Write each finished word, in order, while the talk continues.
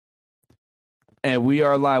And we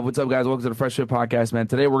are live. What's up, guys? Welcome to the Fresh Fit Podcast, man.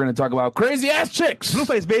 Today we're going to talk about crazy ass chicks.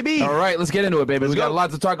 Blueface, baby. All right, let's get into it, baby. We got a lot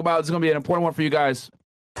to talk about. It's going to be an important one for you guys.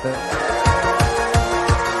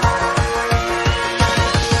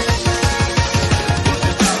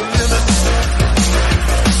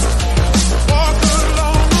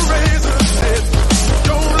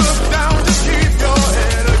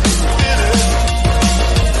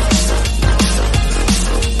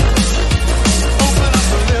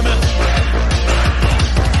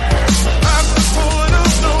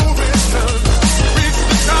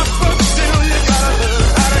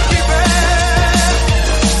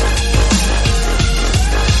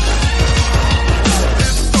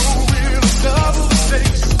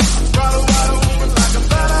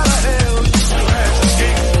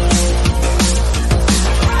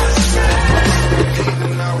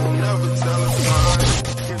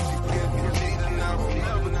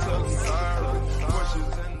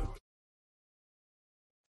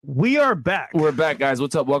 We are back. We're back, guys.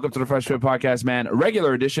 What's up? Welcome to the Fresh Fit Podcast, man.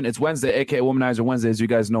 Regular edition. It's Wednesday, aka Womanizer Wednesday. As you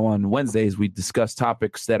guys know, on Wednesdays, we discuss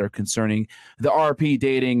topics that are concerning the RP,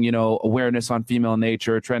 dating, awareness on female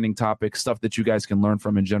nature, trending topics, stuff that you guys can learn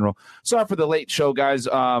from in general. Sorry for the late show, guys.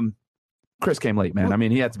 Chris came late, man. I mean,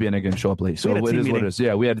 he had to be a nigga and show up late. So it is what it is.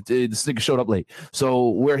 Yeah, we had this nigga showed up late. So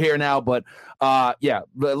we're here now, but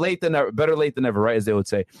late than never, better late than never, right? As they would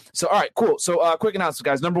say. So, all right, cool. So quick announcement,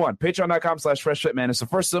 guys. Number one, patreon.com/freshfit, man. It's the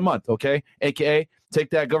first of the month, okay? AKA, take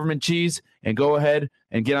that government cheese and go ahead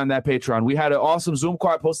and get on that Patreon. We had an awesome Zoom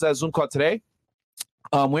call. I posted that Zoom call today.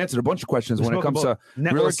 We answered a bunch of questions when it comes to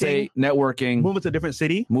real estate, networking. Moving to a different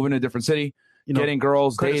city. Getting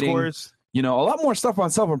girls, dating. Scores. A lot more stuff on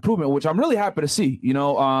self-improvement, which I'm really happy to see.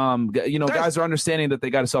 Guys are understanding that they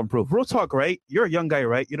got to self-improve. Real talk, right? You're a young guy,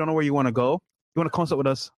 right? You don't know where you want to go. You want to consult with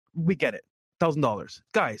us? We get it. $1,000.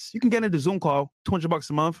 Guys, you can get into Zoom call, $200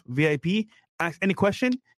 a month, VIP, ask any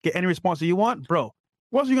question, get any response that you want. Bro,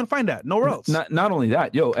 where else are you going to find that? Nowhere else. Not only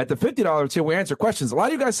that, at the $50 tier, we answer questions. A lot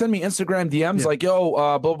of you guys send me Instagram DMs like,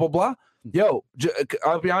 blah, blah, blah.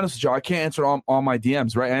 I'll be honest with you. I can't answer all my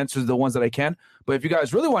DMs, right? I answer the ones that I can. But if you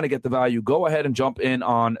guys really want to get the value, go ahead and jump in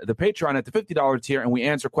on the Patreon at the $50 tier, and we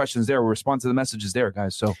answer questions there. We respond to the messages there,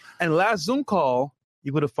 guys. So, and last Zoom call,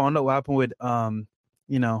 you would have found out what happened with,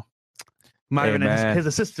 Myron and his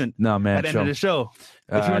assistant. No, man. At the end of the show.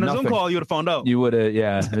 If you were on a Zoom call, you would have found out. You would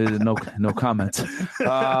have, no comments.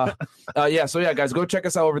 So guys, go check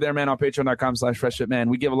us out over there, man, on patreon.com/freshfit, man.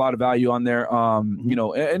 We give a lot of value on there,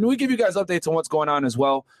 and we give you guys updates on what's going on as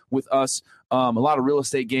well with us. A lot of real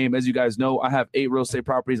estate game. As you guys know, I have 8 real estate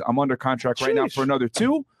properties. I'm under contract right now for another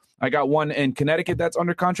 2. I got one in Connecticut that's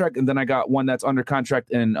under contract, and then I got one that's under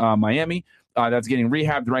contract in Miami. That's getting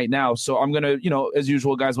rehabbed right now. So I'm going to, as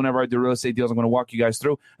usual, guys, whenever I do real estate deals, I'm going to walk you guys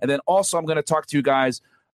through. And then also I'm going to talk to you guys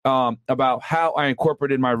about how I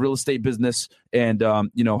incorporated my real estate business and,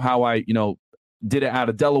 how I, did it out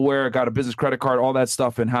of Delaware, got a business credit card, all that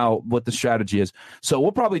stuff, and what the strategy is. So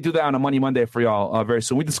we'll probably do that on a Money Monday for y'all very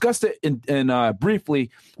soon. We discussed it in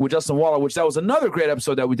briefly with Justin Waller, which that was another great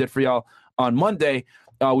episode that we did for y'all on Monday.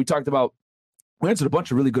 We answered a bunch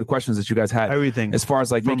of really good questions that you guys had. Everything. As far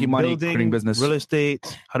as like making money, building, creating business. Real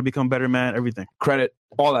estate, how to become a better man, everything. Credit,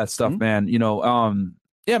 all that stuff, man.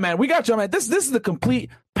 Yeah, man, we got you, man. This is the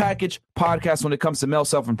complete package podcast when it comes to male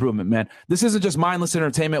self-improvement, man. This isn't just mindless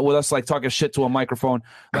entertainment with us like talking shit to a microphone.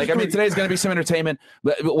 Like, I mean, today's going to be some entertainment.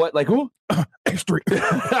 But what, like who? Extreme.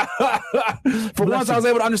 For once, I was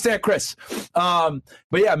able to understand Chris. But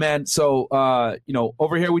yeah, man. So,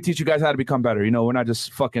 over here, we teach you guys how to become better. We're not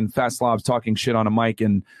just fucking fat slobs talking shit on a mic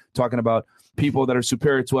and talking about people that are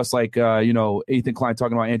superior to us, like, Ethan Klein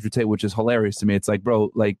talking about Andrew Tate, which is hilarious to me. It's like,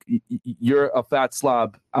 bro, like, you're a fat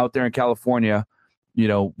slob out there in California,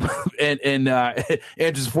 and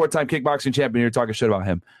Andrew's a 4-time kickboxing champion. You're talking shit about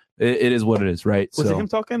him. It is what it is, right? Was it him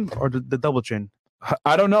talking or the double chin?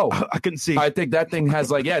 I don't know. I couldn't see. I think that thing has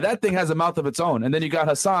that thing has a mouth of its own. And then you got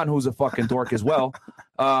Hassan, who's a fucking dork as well.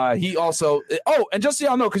 He also, and just so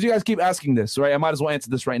y'all know, because you guys keep asking this, right? I might as well answer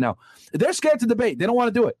this right now. They're scared to debate. They don't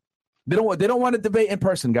want to do it. They don't want to debate in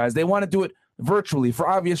person, guys. They want to do it virtually for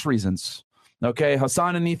obvious reasons. Okay,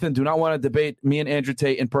 Hassan and Ethan do not want to debate me and Andrew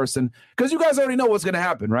Tate in person because you guys already know what's going to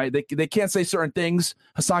happen, right? They can't say certain things.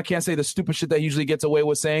 Hassan can't say the stupid shit that he usually gets away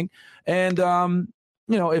with saying. And,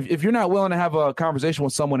 if you're not willing to have a conversation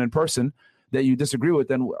with someone in person that you disagree with,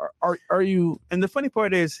 then are you? And the funny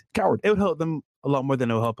part is, coward? It would help them a lot more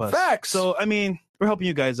than it would help us. Facts. So, I mean, we're helping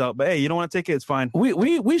you guys out. But hey, you don't want to take it, it's fine.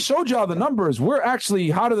 We showed y'all the numbers. We're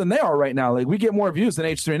actually hotter than they are right now. Like we get more views than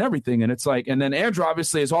H3 and everything. And it's like, and then Andrew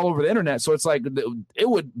obviously is all over the internet. So it's like it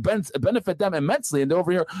would benefit them immensely. And they're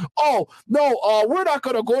over here, oh no, we're not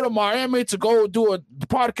gonna go to Miami to go do a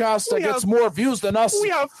podcast that gets more views than us. We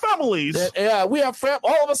have families. Yeah, we have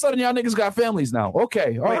all of a sudden y'all niggas got families now.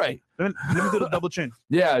 Okay, all right. Let me do the double chin.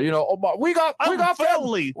 Yeah, we got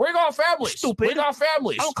family. We got families. Stupid. We got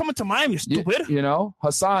families. I'm coming to Miami, stupid.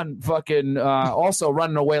 Hassan fucking also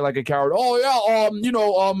running away like a coward. Oh yeah,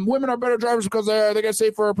 women are better drivers because they get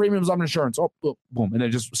safer premiums on insurance. Oh, boom, and then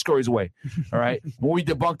just scurries away. All right, when we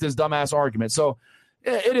debunked this dumbass argument. So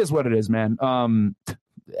it is what it is, man. And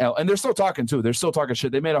they're still talking too. They're still talking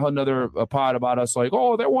shit. They made another pod about us, like,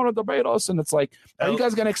 oh, they want to debate us, and it's like, are you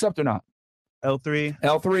guys gonna accept or not?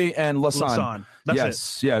 L3 and Lasan.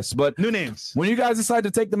 That's it. Yes. But new names. When you guys decide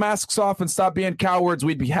to take the masks off and stop being cowards,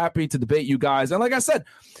 we'd be happy to debate you guys. And like I said,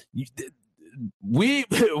 we're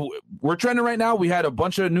trending right now. We had a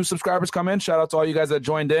bunch of new subscribers come in. Shout out to all you guys that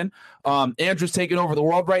joined in. Andrew's taking over the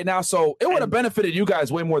world right now, so it would have benefited you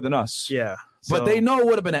guys way more than us. Yeah, but they know it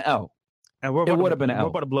would have been an L. And it would have been an L. We're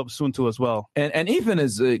about to blow up soon too as well. And Ethan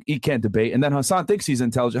he can't debate. And then Hassan thinks he's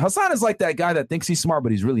intelligent. Hassan is like that guy that thinks he's smart,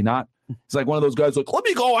 but he's really not. He's like one of those guys like, let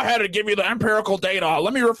me go ahead and give you the empirical data.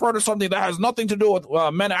 Let me refer to something that has nothing to do with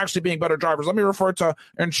men actually being better drivers. Let me refer to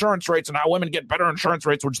insurance rates and how women get better insurance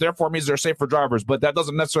rates, which therefore means they're safer drivers. But that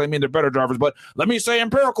doesn't necessarily mean they're better drivers. But let me say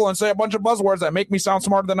empirical and say a bunch of buzzwords that make me sound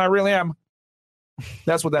smarter than I really am.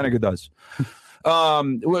 That's what that nigga does.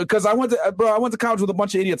 Because I went to college with a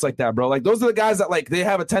bunch of idiots like that, bro. Like those are the guys that like they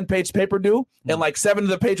have a 10-page paper due, and like 7 of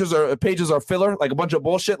the pages are filler, like a bunch of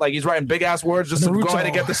bullshit. Like he's writing big ass words just to go ahead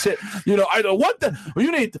and get the shit.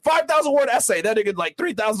 You need 5,000 word essay. That nigga like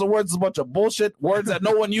 3,000 words is a bunch of bullshit words that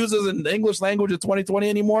no one uses in the English language in 2020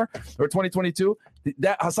 anymore or 2022.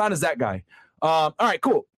 That Hassan is that guy. All right,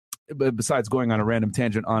 cool. Besides going on a random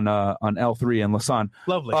tangent on L3 and Lasan.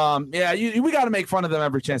 Lovely. We got to make fun of them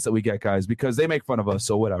every chance that we get, guys, because they make fun of us,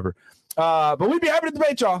 so whatever. But we'd be happy to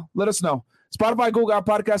debate y'all. Let us know. Spotify, Google, our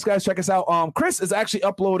podcast, guys, check us out. Chris is actually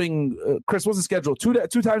uploading. Chris, what's the schedule?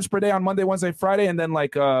 Two times per day on Monday, Wednesday, Friday, and then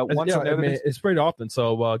like once. It's pretty often.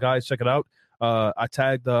 So guys, check it out. I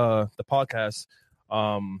tagged the podcast.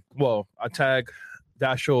 I tag the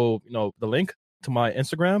actual the link to my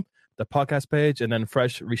Instagram, the podcast page, and then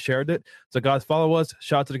Fresh reshared it. So guys, follow us.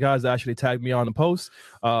 Shout out to the guys that actually tagged me on the post.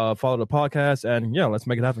 Follow the podcast, and let's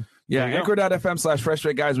make it happen. Yeah, anchor.fm/Fresh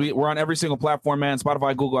Rate, guys. We're on every single platform, man.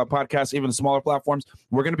 Spotify, Google, our podcasts, even the smaller platforms.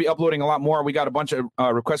 We're going to be uploading a lot more. We got a bunch of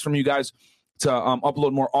requests from you guys to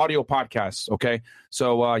upload more audio podcasts, okay?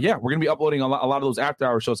 So, we're going to be uploading a lot of those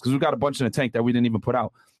after-hour shows because we've got a bunch in the tank that we didn't even put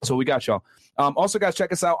out. So we got y'all. Also, guys,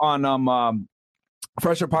 check us out on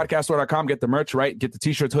fresherpodcast.com. Get the merch, right? Get the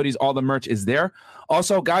t-shirts, hoodies, all the merch is there.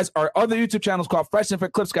 Also, guys, our other YouTube channel is called Fresh and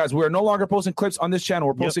Fit Clips, guys. We are no longer posting clips on this channel.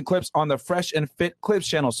 We're posting clips on the Fresh and Fit Clips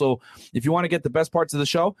channel. So if you want to get the best parts of the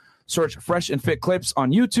show, search Fresh and Fit Clips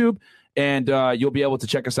on YouTube, and you'll be able to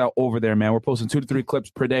check us out over there, man. We're posting 2 to 3 clips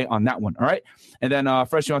per day on that one, all right? And then,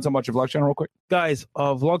 Fresh, you want to talk about your vlog channel real quick? Guys,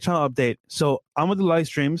 vlog channel update. So I'm with the live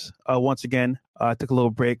streams once again. I took a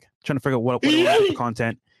little break, trying to figure out what I want for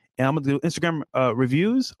content. And I'm going to do Instagram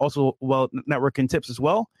reviews, also networking tips as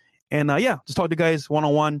well. And just talk to you guys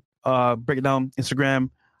one-on-one, break it down, Instagram,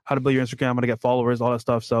 how to build your Instagram, how to get followers, all that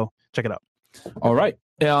stuff. So check it out. All right.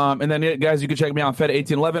 And then, guys, you can check me out on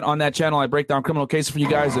Fed1811. On that channel, I break down criminal cases for you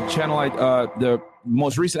guys. The channel, the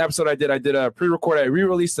most recent episode I did a pre-record. I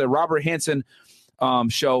re-released the Robert Hansen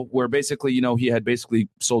show where basically, he had basically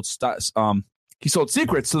sold he sold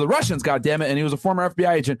secrets to the Russians, goddammit, and he was a former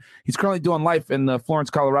FBI agent. He's currently doing life in the Florence,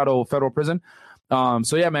 Colorado federal prison.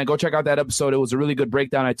 So, yeah, man, go check out that episode. It was a really good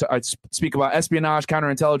breakdown. I speak about espionage,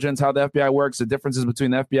 counterintelligence, how the FBI works, the differences between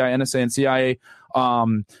the FBI, NSA, and CIA.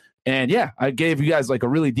 I gave you guys like a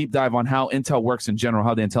really deep dive on how intel works in general,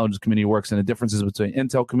 how the intelligence community works, and the differences between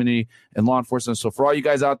intel community and law enforcement. So for all you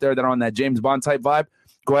guys out there that are on that James Bond type vibe,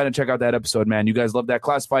 go ahead and check out that episode, man. You guys love that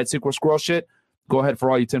classified secret squirrel shit? Go ahead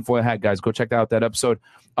for all you tinfoil hat guys. Go check out that episode.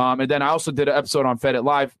 And then I also did an episode on Fed It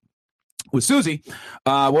Live with Susie,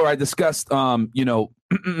 where I discussed, a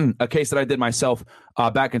case that I did myself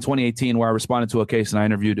back in 2018, where I responded to a case and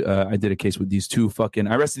I did a case with these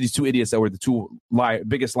I arrested these 2 idiots that were the 2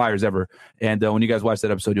 biggest liars ever. And when you guys watch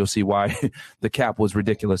that episode, you'll see why the cap was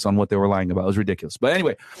ridiculous on what they were lying about. It was ridiculous. But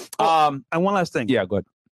anyway. And one last thing. Yeah, go ahead.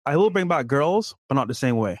 I will bring back girls, but not the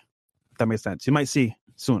same way. If that makes sense. You might see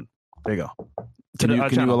soon. There you go. Can you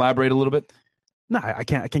elaborate a little bit? No, I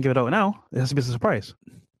can't give it out now. It has to be a surprise.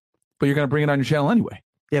 But you're going to bring it on your channel anyway.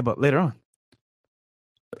 Yeah, but later on.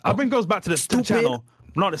 I'll bring girls back to the channel,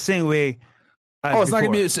 not the same way. As it's not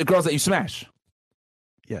gonna be girls that you smash.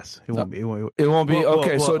 Yes, it won't be. It won't be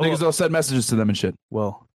okay. Well, so niggas don't send messages to them and shit.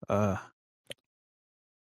 Well,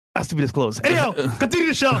 has to be disclosed. Anyhow, continue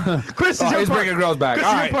the show. Chris, is your he's part. bringing girls back. Chris,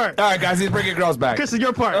 All is right, your part. all right, guys, he's bringing girls back. Chris, is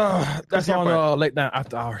your part. That's your on part. late night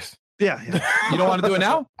after hours. Yeah. You don't want to do it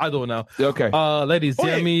now? I do it now. Okay. Ladies,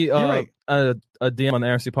 DM me right. a DM on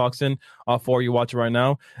RC Poxon for you watch it right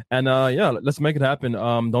now. And let's make it happen.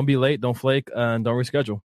 Don't be late, don't flake, and don't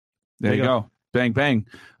reschedule. There you go. Bang, bang.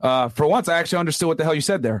 For once, I actually understood what the hell you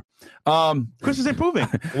said there. Chris is improving.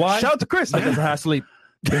 Why? Shout out to Chris. Because I had sleep.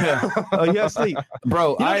 Yeah. You have sleep.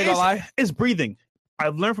 Bro, I ain't gonna lie. It's breathing.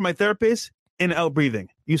 I've learned from my therapist, in and out breathing.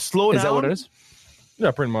 You slow down. Is that what it is?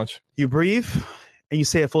 Yeah, pretty much. You breathe, and you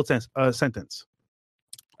say a full sentence.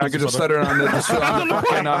 I could just stutter on the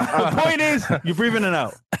fucking. The point is, you breathe in and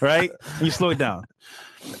out, right? And you slow it down.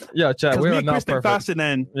 Yeah, chat. We Me are and not Chris think perfect. faster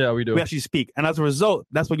than We do. we actually speak. And as a result,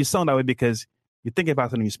 that's why you sound that way, because you're thinking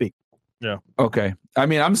faster than you speak. Yeah. Okay. I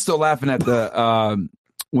mean, I'm still laughing at the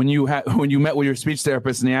when you met with your speech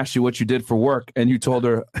therapist and he asked you what you did for work and you told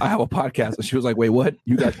her I have a podcast and she was like, wait, what?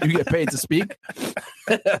 You get paid to speak?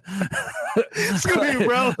 Excuse me,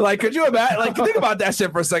 bro. Like, could you imagine? Like, think about that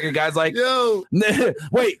shit for a second, guys. Like, Yo,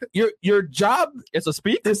 wait, your job It's a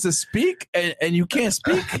speak. is to speak and you can't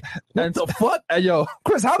speak. What the fuck? Hey, yo.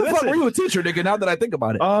 Chris, how the fuck Listen. were you a teacher, nigga? Now that I think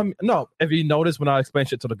about it, No. If you notice, when I explain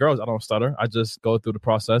shit to the girls, I don't stutter. I just go through the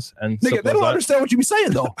process and nigga, simple they as don't that. understand what you be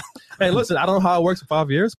saying though. Hey, listen, I don't know how it works for 5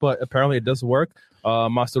 years, but apparently it does work.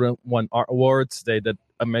 My student won art awards. They did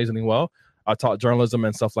amazingly well. I taught journalism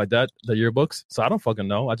and stuff like that, the yearbooks. So I don't fucking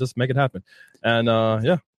know. I just make it happen. And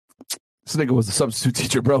This nigga was a substitute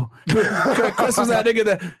teacher, bro. Chris was that nigga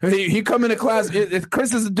that he come into class.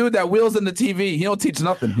 Chris is the dude that wheels in the TV. He don't teach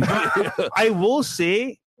nothing. I will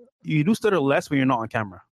say you do stutter less when you're not on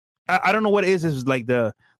camera. I don't know what it is. It's like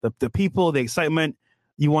the people, the excitement.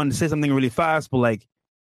 You want to say something really fast, but like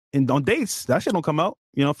on dates, that shit don't come out.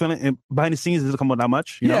 You know, feeling and behind the scenes, it doesn't come out that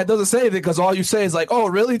much. You know? It doesn't say anything because all you say is like, "Oh,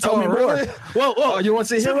 really? Tell me more." Well, you want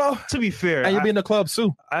to say hero? To be fair, And you be in the club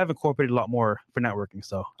too. I have incorporated a lot more for networking,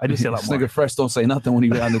 so I do say a lot This more. nigga Fresh don't say nothing when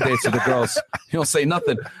he on the dates with the girls. He don't say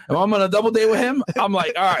nothing. If I'm on a double date with him, I'm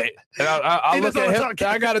like, all right. And I'll He look does all at the him. talking.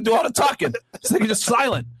 I got to do all the talking. This nigga just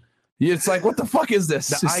silent. It's like, what the fuck is this?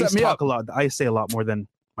 The Just set eyes me talk up. a lot. The eyes say a lot more than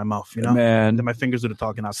my mouth. You know, Man. then my fingers do the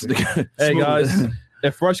talking after. Hey, guys,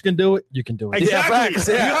 if Rush can do it, you can do it. Exactly. Yeah, facts.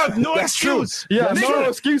 Yeah. You have no That's true. excuse. Yeah, Nigga, no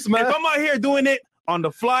excuse, man. If I'm out here doing it on the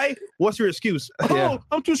fly, what's your excuse? Yeah. Oh,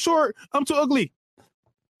 I'm too short. I'm too ugly.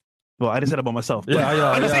 Well, I didn't say that about myself. but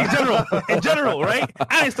Yeah, I'm just saying in general, right?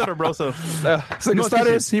 I ain't stutter, bro. So This nigga No stutters.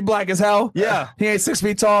 excuses. He black as hell. yeah, He ain't 6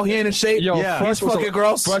 feet tall. He ain't in shape. Yo, Yeah. He's Fresh was, fucking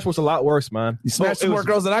gross. Fresh was a lot worse, man. He smashed it more was-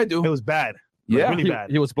 girls than I do. it was bad. Yeah. really bad.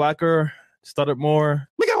 He was blacker, stuttered more.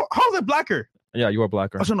 Nigga, how's it blacker? Yeah, you were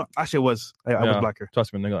blacker. Actually, no. Actually, it was. I was Yeah. blacker.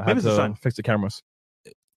 Trust me, nigga. I Maybe had it's the to sun. fix the cameras.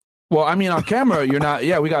 Well, I mean, on camera, you're not.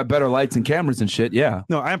 Yeah, we got better lights and cameras and shit. Yeah.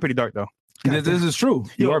 No, I am pretty dark though. This is true.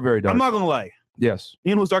 You Yo, are very dark. I'm not gonna lie. Yes.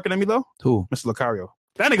 You know who's darker than me though? Who? Mr. Lucario.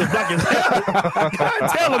 That nigga's black as hell.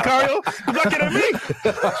 God damn, Lucario, you're blacker than me.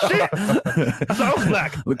 Shit. I thought I was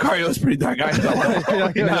black. Lucario's pretty dark. I ain't gonna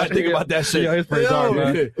lie. Now I think about that shit. Yeah, he's pretty dark,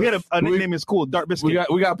 man. We had a nickname in school, Dark Biscuit.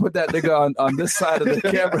 We got to put that nigga on this side of the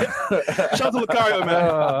camera. Shout out to Lucario,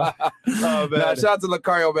 man. Oh, man. Nah, shout out to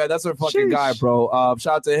Lucario, man. That's our fucking Sheesh. guy, bro.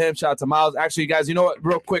 Shout out to him. Shout out to Miles. Actually, guys, you know what?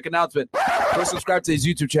 Real quick announcement. Go subscribe to his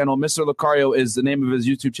YouTube channel. Mr. Lucario is the name of his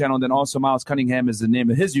YouTube channel. And then also Miles Cunningham is the name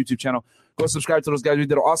of his YouTube channel. Go subscribe to those guys. We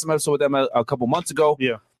did an awesome episode with them a couple months ago.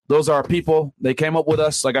 Yeah. Those are our people. They came up with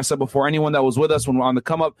us. Like I said before, anyone that was with us when we're on the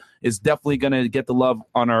come up is definitely going to get the love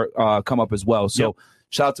on our come up as well. So Yep.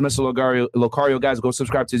 shout out to Mr. Lucario, guys. Go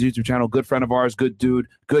subscribe to his YouTube channel. Good friend of ours. Good dude.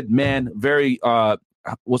 Good man. Very,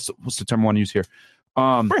 what's the term I want to use here?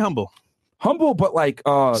 Very humble. Humble, but like,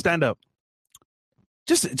 Stand up.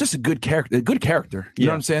 just a good character. A good character. You know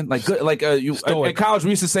Yeah. what I'm saying? Like, good, like you Stoic. in college we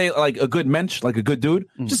used to say like a good mensch, like a good dude.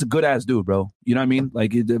 Just a good ass dude, bro. You know what I mean?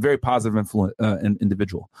 Like a very positive influence,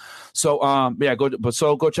 individual. So yeah,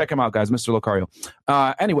 go check him out, guys. Mr. Lucario.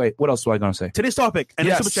 Anyway, what else was I gonna say? Today's topic and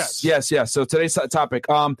super chats. Yes. So today's topic.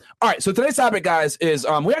 All right. So today's topic, guys, is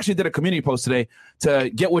we actually did a community post today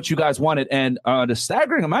to get what you guys wanted, and the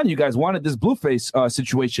staggering amount of you guys wanted this Blueface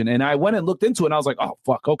situation, and I went and looked into it, and I was like, oh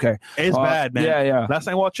fuck, okay, It's bad, man. Yeah. Last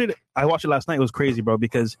night I watched it last night. It was crazy, bro,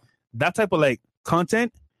 because that type of like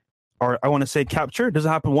content, or I want to say capture, doesn't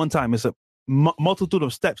happen one time. It's a multitude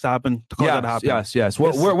of steps that happen to cause that to happen. Yes.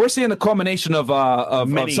 We're seeing the culmination of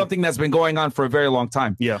Many. something that's been going on for a very long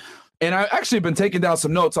time. Yeah. And I've actually been taking down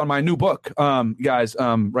some notes on my new book, guys,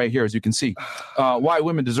 right here, as you can see, Why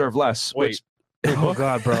Women Deserve Less. Wait. Oh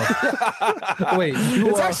God, bro! Wait,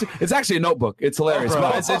 it's actually a notebook. It's hilarious.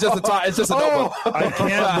 But it's just a notebook. I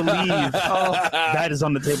can't believe that is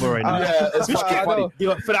on the table right now. Yeah, it's funny.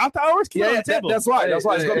 For the after hours, keep it on the table. That's why. That's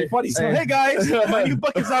why it's gonna be funny. So, hey guys, my new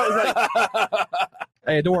book is out. It's like,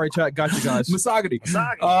 hey, don't worry, chat. Got you guys. Misogyny.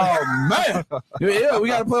 Oh man, yeah, we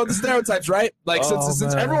gotta play with the stereotypes, right? Like since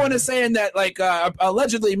everyone is saying that, like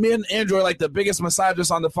allegedly, me and Andrew are like the biggest misogynists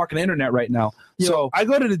on the fucking internet right now. So I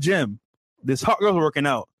go to the gym. This hot girl's working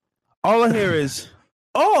out. All I hear is,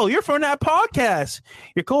 "Oh, you're from that podcast.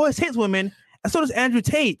 Your co-host hates women, and so does Andrew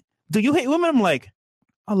Tate. Do you hate women?" I'm like,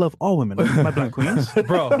 I love all women, my black queens.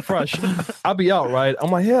 Bro, Fresh. I'll be out, right? I'm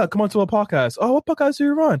like, yeah, come on to a podcast. Oh, what podcast do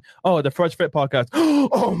you run? Oh, the Fresh Fit podcast.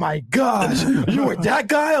 Oh my gosh, you were that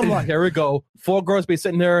guy? I'm like, here we go. 4 girls be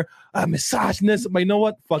sitting there, misogynist. I'm like, you know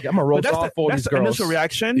what? Fuck it. I'm gonna roast off all these girls. That's the initial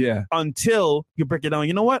reaction until you break it down.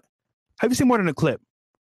 You know what? Have you seen more than a clip?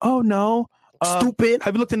 Oh no. Stupid.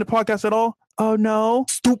 Have you looked into the podcast at all? Oh no.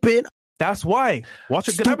 Stupid. That's why. Watch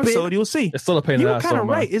a good episode, you'll see. It's still a pain in the ass. You're kind of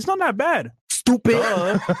right. It's not that bad. Stupid.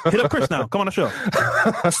 Hit up Chris now. Come on the show.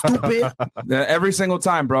 Stupid. Every single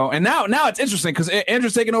time, bro. And now it's interesting because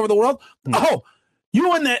Andrew's taking over the world. Oh,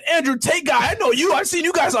 you and that Andrew Tate guy. I know you. I've seen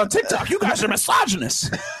you guys on TikTok. You guys are misogynists.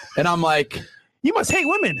 And I'm like, you must hate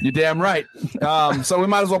women. You're damn right. So we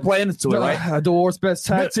might as well play into it, right? The world's best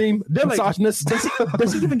tag team. They're misogynist. Like,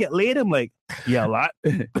 does he even get laid? I'm like, yeah, a lot.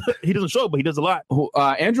 He doesn't show it, but he does a lot.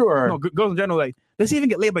 Andrew or no, girls in general? Like, does he even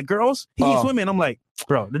get laid by girls? He hates women. I'm like,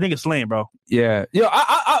 bro, the nigga's slaying, bro. Yeah.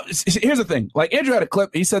 Here's the thing. Like Andrew had a clip.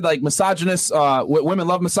 He said like misogynists, women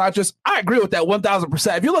love misogynists. I agree with that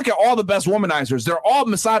 1,000%. If you look at all the best womanizers, they're all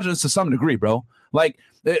misogynists to some degree, bro. Like,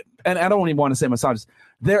 and I don't even want to say misogynists.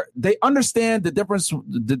 They understand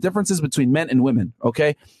the differences between men and women.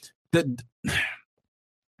 Okay.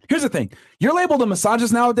 Here's the thing. You're labeled a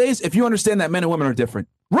misogynist nowadays if you understand that men and women are different.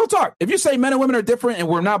 Real talk. If you say men and women are different and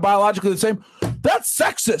we're not biologically the same, that's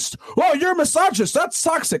sexist. Oh, you're a misogynist. That's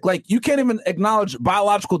toxic. Like, you can't even acknowledge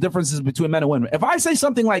biological differences between men and women. If I say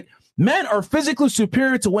something like men are physically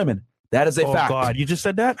superior to women, that is a fact. Oh, God. You just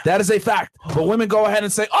said that? That is a fact. But women go ahead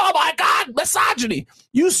and say, oh, my God, misogyny.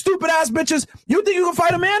 You stupid ass bitches. You think you can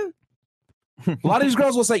fight a man? A lot of these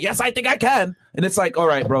girls will say, yes, I think I can. And it's like, all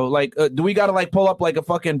right, bro, like, do we got to like pull up like a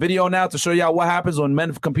fucking video now to show y'all what happens when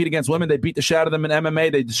men compete against women? They beat the shit out of them in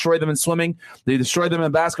MMA. They destroy them in swimming. They destroy them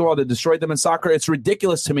in basketball. They destroy them in soccer. It's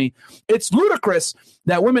ridiculous to me. It's ludicrous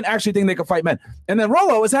that women actually think they can fight men. And then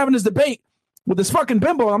Rolo is having this debate with this fucking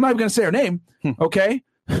bimbo. I'm not even going to say her name. Okay.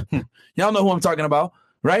 Y'all know who I'm talking about,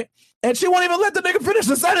 right? And she won't even let the nigga finish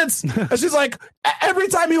the sentence. And she's like, every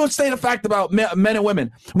time he would state a fact about men and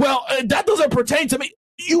women, well, that doesn't pertain to me.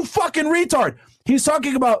 You fucking retard. He's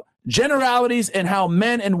talking about generalities and how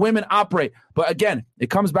men and women operate. But again, it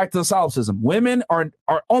comes back to the solipsism. Women are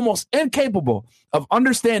almost incapable of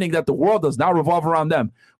understanding that the world does not revolve around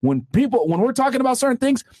them. When we're talking about certain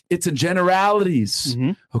things, it's in generalities.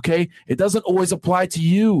 Okay? It doesn't always apply to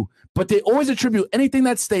you, but they always attribute anything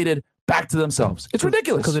that's stated back to themselves. It's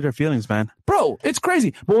ridiculous. Because of their feelings, man. Bro, it's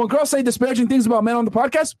crazy. But when girls say disparaging things about men on the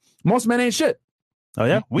podcast, most men ain't shit. Oh,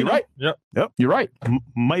 yeah? You're right. Yep. You're right.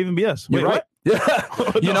 Might even be us. You're right. Yeah.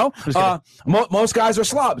 You know, most guys are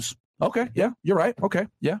slobs. Okay. Yeah. You're right. Okay.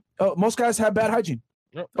 Yeah. Most guys have bad hygiene.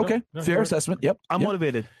 Okay. Fair assessment. Yep.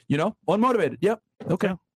 Unmotivated. You know, unmotivated. Yep.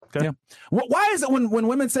 Okay. Yeah. Why is it when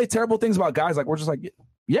women say terrible things about guys, like we're just like,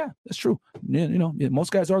 yeah, that's true. Yeah, you know,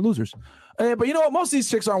 most guys are losers. But you know what? Most of these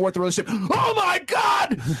chicks aren't worth the relationship. Oh my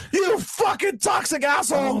God, you fucking toxic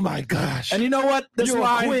asshole! Oh my gosh! And you know what? This is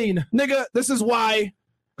why, queen, nigga. This is why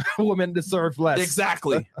women deserve less.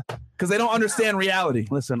 Exactly, because they don't understand reality.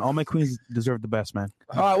 Listen, all my queens deserve the best, man.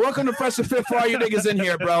 All right, welcome to Fresh and Fit for all you niggas in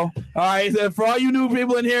here, bro. All right, for all you new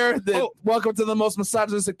people in here, welcome to the most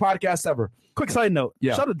misogynistic podcast ever. Quick side note.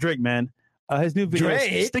 Yeah. Shout out to Drake, man. His new video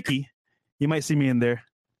is Sticky. You might see me in there.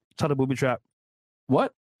 Shout out to Booby Trap.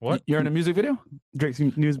 What? You're in a music video? Drake's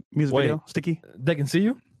music video. Sticky. They can see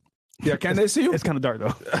you? Yeah, can they see you? It's kind of dark,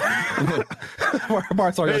 though.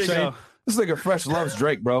 This nigga Fresh loves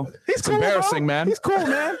Drake, bro. It's cool, embarrassing, bro. man. He's cool,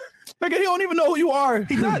 man. Nigga, he don't even know who you are.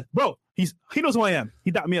 He does. Bro, he knows who I am. He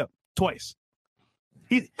dapped me up twice.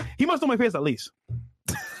 He must know my face at least.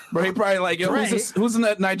 Bro, he probably like, yo, who's in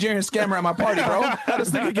that Nigerian scammer at my party, bro? How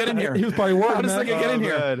does this nigga get in here? He was probably worried, How does this nigga get in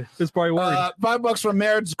here? He was probably worried. $5 from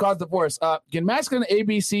marriage cause divorce. Can masculine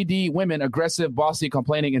ABCD women aggressive, bossy,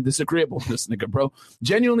 complaining, and disagreeable? This nigga, bro.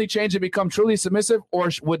 Genuinely change and become truly submissive, or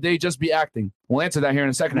would they just be acting? We'll answer that here in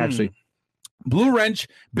a second, actually. Blue Wrench,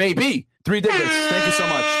 baby. 3 digits. Thank you so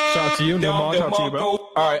much. Shout out to you, Nirmal. Shout out to you, bro.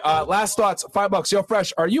 All right, last thoughts. $5. Yo,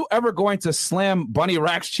 Fresh, are you ever going to slam Bunny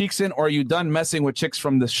Rack's cheeks in, or are you done messing with chicks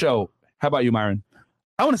from the show? How about you, Myron?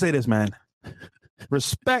 I want to say this, man.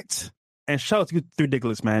 Respect and shout out to you,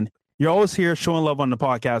 Ridiculous, man. You're always here showing love on the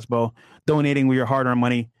podcast, bro. Donating with your hard-earned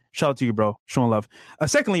money. Shout out to you, bro. Showing love.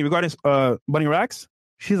 Secondly, regarding Bunny Racks,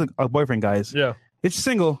 she's a boyfriend, guys. Yeah. If she's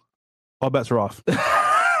single, all bets are off.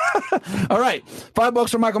 All right, $5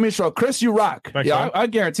 for Michael Mistro. Chris, you rock. Thanks, yeah, man. I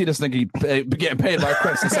guarantee this nigga getting paid by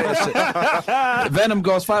Chris to say this shit. Venom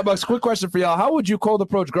goes $5. Quick question for y'all: how would you cold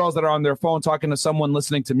approach girls that are on their phone talking to someone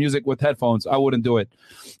listening to music with headphones? I wouldn't do it.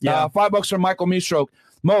 Yeah. $5 for Michael Mistro.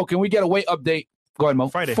 Mo, can we get a weight update? Go ahead, Mo.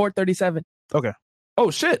 Friday. 437. Okay.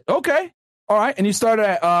 Oh shit. Okay. All right, and you started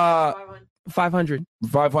at 500.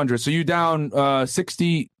 500. So you down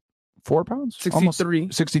 64 pounds? 63.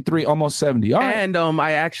 Almost 63, almost 70. All right. And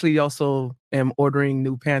I actually also am ordering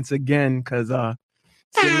new pants again because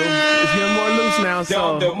it's getting more loose now.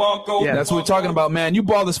 So yeah, That's what we're talking about, man. You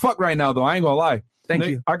bald as fuck right now, though. I ain't gonna lie. Thank Nigga,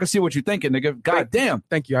 you. I can see what you're thinking, nigga. God damn.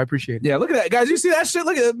 Thank you. I appreciate it. Yeah, look at that, guys. You see that shit?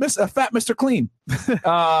 Look at fat Mr. Clean.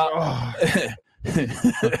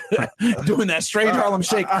 Doing that strange Harlem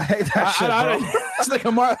Shake. I hate that shit, bro. It's like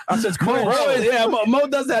Mo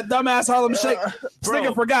does that dumbass Harlem Shake. This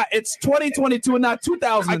nigga forgot. It's 2022 and not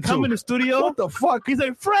 2002. I come in the studio. What the fuck? He's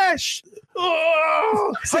like, Fresh.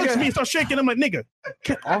 Oh, hugs me, start shaking. I'm like, nigga,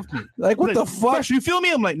 get off me. Like, what He's the like, fuck? Fresh, you feel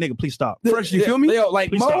me? I'm like, nigga, please stop. Fresh, you feel me? Yo, like,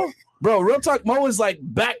 Please Mo, stop. bro, real talk, Mo is like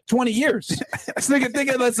back 20 years. This nigga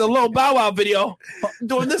thinking that's a little Bow Wow video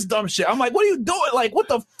doing this dumb shit. I'm like, what are you doing? Like, what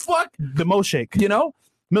the fuck? The Mo shake. You know?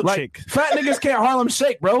 Milkshake. Fat niggas can't Harlem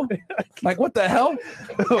Shake, bro. Like, what the hell?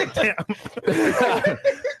 Oh, damn.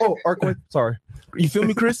 Oh, Arkway. Sorry. You feel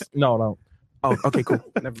me, Chris? No. Oh, okay, cool.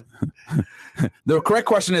 Never. The correct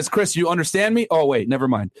question is, Chris, you understand me? Oh, wait, never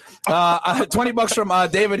mind. $20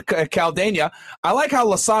 from David Caldania. I like how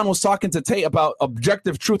Lasan was talking to Tate about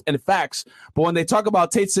objective truth and facts, but when they talk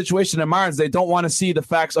about Tate's situation and Myron's, they don't want to see the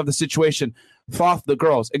facts of the situation. Off the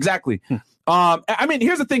girls. Exactly. I mean,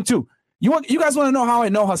 here's the thing, too. You guys want to know how I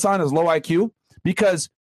know Hassan is low IQ?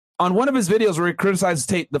 Because on one of his videos where he criticizes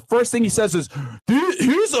Tate, the first thing he says is,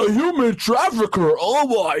 he's a human trafficker.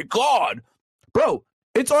 Oh, my God. Bro,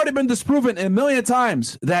 it's already been disproven a million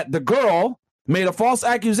times that the girl made a false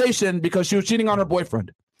accusation because she was cheating on her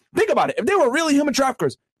boyfriend. Think about it. If they were really human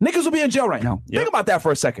traffickers, niggas would be in jail right now. Yep. Think about that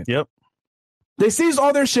for a second. Yep. They seized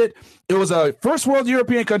all their shit. It was a first world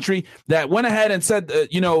European country that went ahead and said,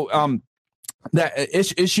 that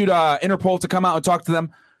issued Interpol to come out and talk to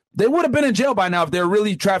them. They would have been in jail by now if they were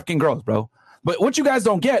really trafficking girls, bro. But what you guys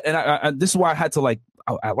don't get, and I this is why I had to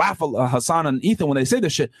I laugh at Hassan and Ethan when they say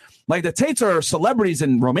this shit. Like, the Tates are celebrities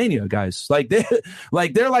in Romania, guys. Like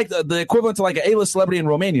they're like the equivalent to like an A-list celebrity in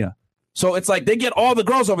Romania. So it's like they get all the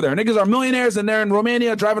girls over there. Niggas are millionaires and they're in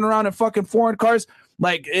Romania driving around in fucking foreign cars.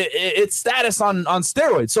 Like it's status on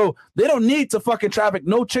steroids. So they don't need to fucking traffic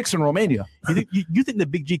no chicks in Romania. You think the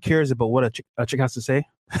Big G cares about what a chick has to say?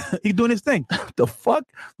 He's doing his thing. The fuck?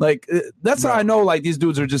 Like that's how I know like these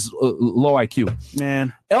dudes are just low IQ.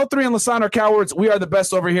 Man. L3 and Lasan are cowards. We are the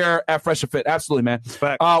best over here at Fresh and Fit. Absolutely, man.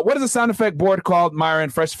 What is the sound effect board called, Myron?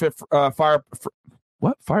 Fresh Fit Fire.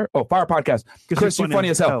 What? Fire? Oh, Fire Podcast. Chris, you're funny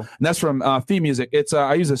as hell. And that's from Fee Music. It's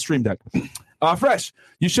I use a stream deck. Fresh,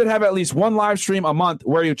 you should have at least one live stream a month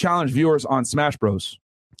where you challenge viewers on Smash Bros.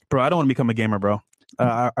 Bro, I don't want to become a gamer, bro.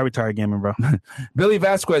 I retired gaming, bro. Billy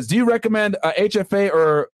Vasquez, do you recommend a HFA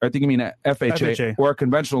or I think you mean a FHA, or a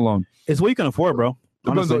conventional loan? It's what you can afford, bro.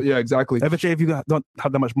 Honestly. Yeah, exactly. FHA if you don't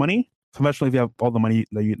have that much money. Conventional if you have all the money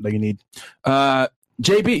that you need.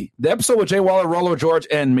 JB, the episode with Jay Waller, Rolo George,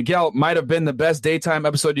 and Miguel might have been the best daytime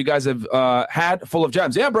episode you guys have had, full of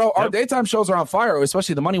gems. Yeah, bro, our daytime shows are on fire,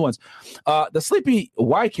 especially the money ones. The Sleepy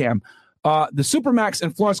Y-Cam, the Supermax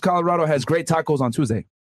in Florence, Colorado has great tacos on Tuesday.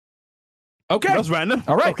 Okay. That's random.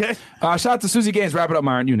 All right. Okay. Shout out to Susie Gaines. Wrap it up,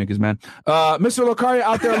 Myron. You niggas, man. Mr. Locaria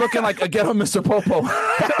out there looking like a ghetto Mr. Popo.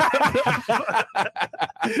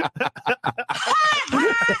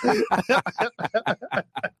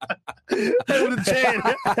 With a chain.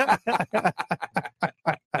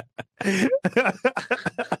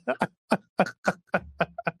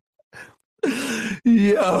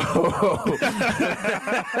 Yo.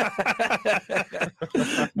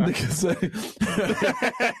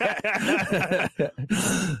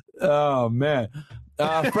 Oh, man.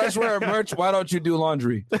 Freshwear merch. Why don't you do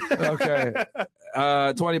laundry? Okay.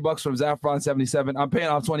 $20 from Zaffron77. I'm paying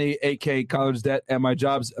off $28K college debt and my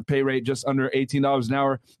job's pay rate just under $18 an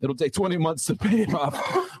hour. It'll take 20 months to pay it off.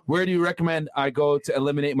 Where do you recommend I go to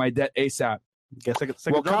eliminate my debt ASAP? Get second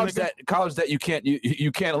Well, job, college debt, you can't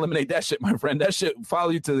eliminate that shit, my friend. That shit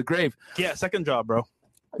follow you to the grave. Yeah, second job, bro.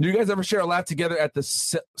 Do you guys ever share a laugh together at the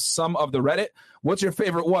sum of the Reddit? What's your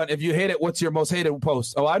favorite one? If you hate it, what's your most hated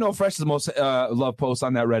post? Oh, I know Fresh's most loved post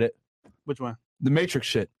on that Reddit. Which one? The Matrix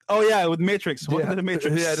shit. Oh yeah, with Matrix. Welcome to the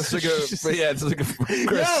Matrix. Yeah, just like a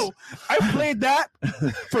Chris. Yo, I played that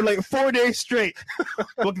for like 4 days straight.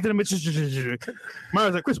 Welcome to the Matrix. Mine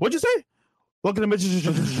was like, Chris, what'd you say? Welcome to the Matrix.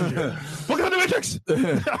 Welcome to the Matrix.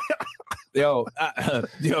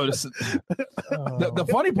 The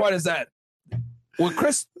funny part is that when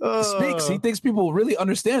Chris speaks, he thinks people really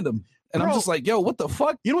understand him. And I'm just like, yo, what the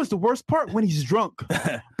fuck? You know what's the worst part? When he's drunk.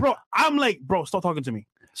 Bro, I'm like, bro, stop talking to me.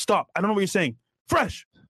 Stop. I don't know what you're saying. Fresh.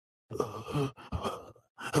 Nigga,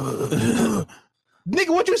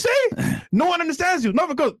 what you say? No one understands you. Not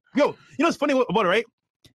because, yo, you know what's funny about it, right?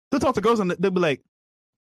 They'll talk to girls and they'll be like,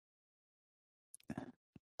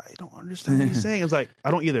 I don't understand what you're saying. It's like,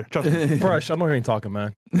 I don't either. Trust me. Fresh, I'm not hearing talking,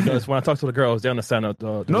 man. Because when I talk to the girls, they understand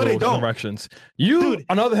the no, they don't. directions. You, dude,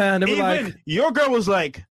 on the other hand, they were like, your girl was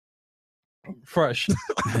like, Fresh.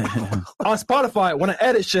 On Spotify, when I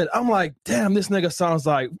edit shit, I'm like, damn, this nigga sounds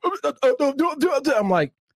like. I'm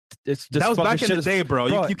like, it's just that was back in the day,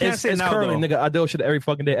 bro. You can't say it now, currently, nigga. I do shit every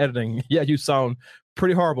fucking day editing. Yeah, you sound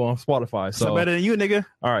pretty horrible on Spotify. So better than you, nigga.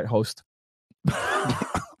 All right, host.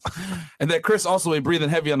 And then Chris also ain't breathing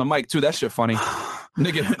heavy on the mic too. That shit funny.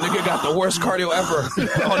 Nigga got the worst cardio ever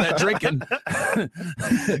on that drinking.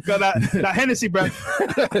 Got that Hennessy breath.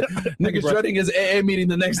 Nigga dreading his AA meeting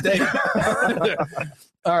the next day.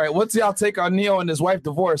 All right, what's y'all take on Neo and his wife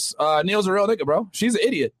divorce? Neo's a real nigga, bro. She's an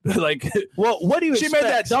idiot. Like, well, what do you? She expect?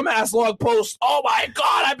 made that dumbass log post. Oh my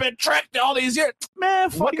god, I've been tricked all these years. Man,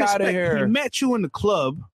 fuck out of here. He met you in the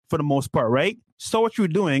club for the most part, right? Saw what you were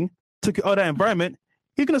doing, took you out of that environment.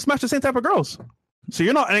 He's gonna smash the same type of girls. So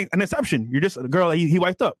you're not an exception. You're just a girl that he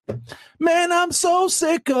wiped up. Man, I'm so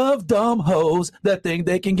sick of dumb hoes that think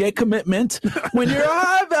they can get commitment when you're a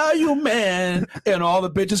high value man and all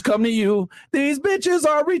the bitches come to you. These bitches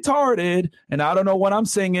are retarded and I don't know what I'm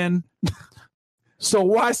singing. So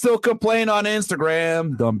why still complain on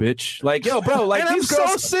Instagram, dumb bitch? Like, yo, bro, like and these I'm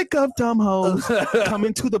girls so sick of dumb hoes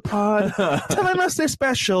coming to the pod, telling us they're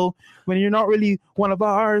special when you're not really one of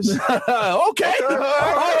ours. Okay. All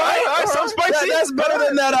right. Sounds spicy. That's better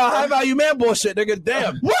than that high value man bullshit, nigga.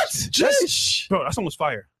 Damn. What? Bro, that song was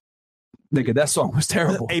fire. Nigga, that song was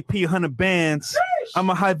terrible. AP 100 bands. I'm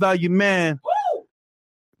a high value man. Woo!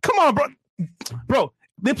 Come on, bro. Bro,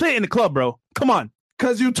 they play it in the club, bro. Come on.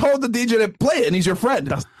 Because you told the DJ to play it and he's your friend.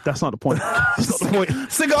 That's not the point. That's not the point.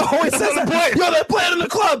 Nigga always says that. Yo, they play it in the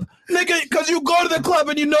club. Nigga, because you go to the club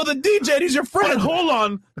and you know the DJ and he's your friend. But hold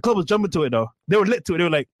on. The club was jumping to it, though. They were lit to it. They were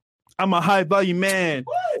like, I'm a high value man.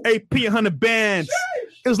 Woo! AP 100 bands.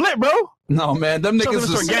 It was lit, bro. No, man. Them niggas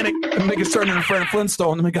is organic. Them niggas turned into Fred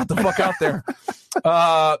Flintstone and they got the fuck out there.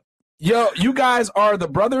 Yo, you guys are the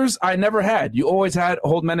brothers I never had. You always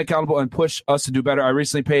hold men accountable and push us to do better. I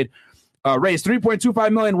recently raised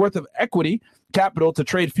 $3.25 million worth of equity capital to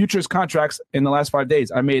trade futures contracts in the last 5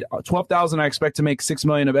 days. I made $12,000. I expect to make $6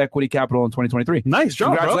 million of equity capital in 2023. Nice job,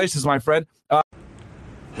 congratulations, bro. My friend.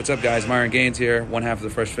 What's up, guys? Myron Gaines here, one half of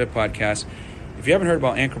the Fresh Fit podcast. If you haven't heard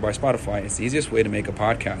about Anchor by Spotify, it's the easiest way to make a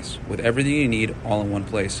podcast with everything you need all in one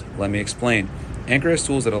place. Let me explain. Anchor has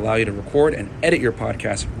tools that allow you to record and edit your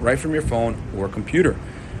podcast right from your phone or computer.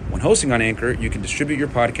 When hosting on Anchor, you can distribute your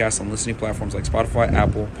podcast on listening platforms like Spotify,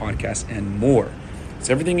 Apple Podcasts, and more. It's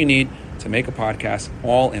everything you need to make a podcast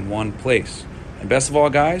all in one place. And best of all,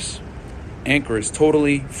 guys, Anchor is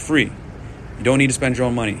totally free. You don't need to spend your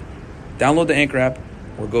own money. Download the Anchor app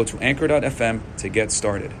or go to anchor.fm to get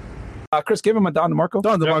started. Chris, give him a Don DeMarco.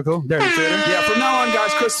 Don DeMarco. There, yeah, from now on,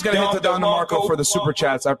 guys, Chris is going to hit the Don DeMarco for the super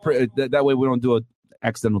chats. That way we don't do a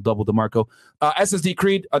accidental double DeMarco. SSD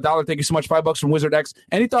Creed, $1. Thank you so much. $5 from Wizard X.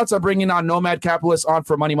 Any thoughts on bringing on Nomad Capitalists on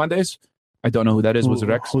for Money Mondays? I don't know who that is. Wizard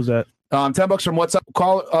X. Who's that? $10 from What's Up.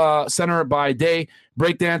 Call center by day.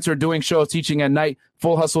 Breakdancer, doing shows, teaching at night.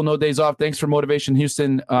 Full hustle, no days off. Thanks for motivation.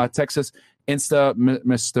 Houston, Texas. Insta,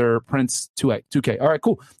 Mr. Prince 2K. All right,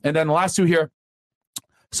 cool. And then the last two here.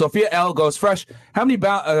 Sophia L goes, Fresh, how many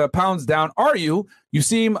pounds down are you? You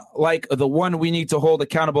seem like the one we need to hold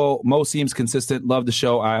accountable. Mo seems consistent. Love the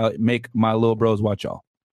show. I make my little bros watch y'all.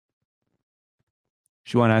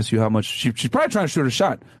 She want to ask you how much. She's probably trying to shoot a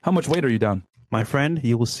shot. How much weight are you down? My friend,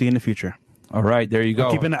 you will see in the future. All right, there you go.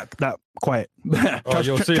 I'm keeping that quiet.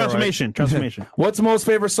 Transformation. Right. Transformation. What's the most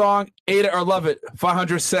favorite song? 8 it or love it.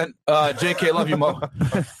 500 Cent. JK, love you, Mo.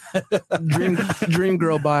 Dream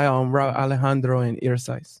Girl by Raul Alejandro and Ear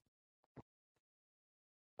Size.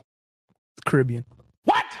 Caribbean.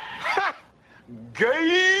 What?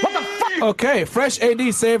 What the fuck? Okay, Fresh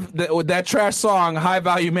AD saved that trash song, High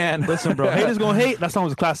Value Man. Listen, bro, haters gonna hate. That song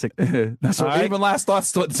was a classic. That's what right? even Last Thoughts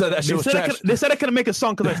said that shit was trash. They said I couldn't make a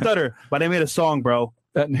song because I stutter, but they made a song, bro.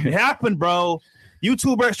 It happened, bro.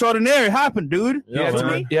 YouTuber extraordinaire. It happened, dude. You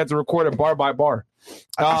had to record it bar by bar.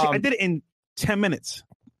 Actually, I did it in 10 minutes.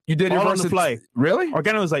 You did all your on the fly. Really?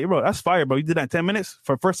 Organic was like, bro, that's fire, bro. You did that in 10 minutes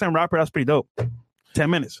for a first time rapper. That's pretty dope. 10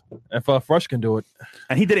 minutes. If Fresh can do it,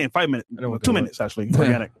 and he did it in 5 minutes. 2 minutes actually.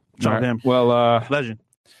 Organic. Shout out to him. Well, legend.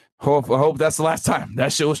 I hope that's the last time.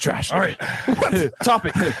 That shit was trash. All right.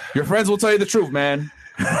 Topic. Your friends will tell you the truth, man.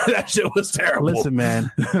 That shit was terrible. Listen,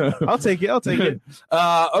 man. I'll take it. Okay.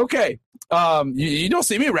 You don't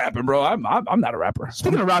see me rapping, bro. I'm not a rapper.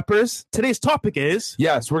 Speaking of rappers, today's topic is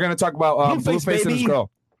we're gonna talk about Blueface and his girl.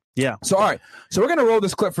 Yeah. So all right. So we're gonna roll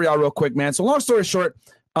this clip for y'all real quick, man. So long story short,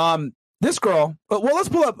 this girl. Well, let's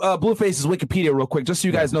pull up Blueface's Wikipedia real quick, just so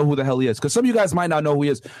you guys know who the hell he is, because some of you guys might not know who he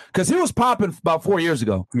is, because he was popping about 4 years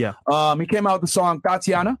ago. Yeah. He came out with the song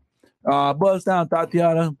Tatiana. Buzz down,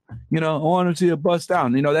 Tatiana. I want to see a buzz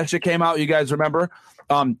down. That shit came out. You guys remember?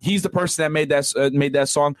 He's the person that made that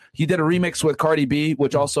song. He did a remix with Cardi B,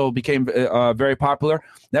 which also became very popular.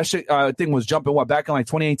 That shit thing was jumping back in like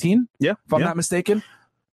 2018. Yeah, if I'm not mistaken.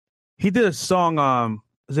 He did a song.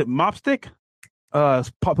 Is it Mopstick?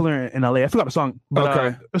 It's popular in LA. I forgot the song, but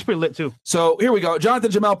okay. It's pretty lit too. So here we go.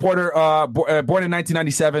 Jonathan Jamel Porter, born in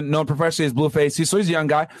 1997, known professionally as Blueface. He's a young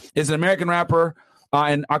guy. Is an American rapper.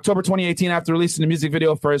 In October 2018, after releasing the music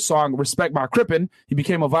video for his song "Respect" by Crippen, he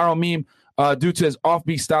became a viral meme due to his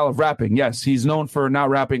offbeat style of rapping. Yes, he's known for not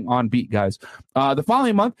rapping on beat, guys. The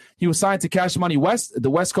following month, he was signed to Cash Money West, the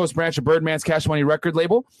West Coast branch of Birdman's Cash Money record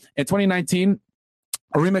label. In 2019,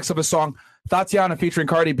 a remix of his song Tatiana featuring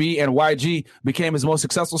Cardi B and YG became his most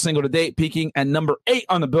successful single to date, peaking at number 8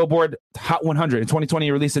 on the Billboard Hot 100. In 2020,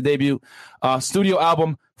 he released a debut studio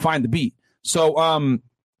album, Find the Beat. So, and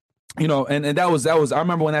that was, I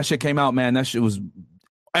remember when that shit came out, man, that shit was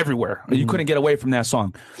everywhere. You couldn't get away from that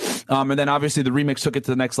song. And then obviously the remix took it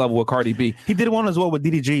to the next level with Cardi B. He did one as well with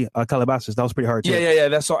DDG, Calabasas. That was pretty hard too. Yeah.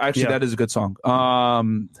 That song, actually, that is a good song.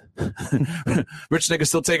 Rich nigga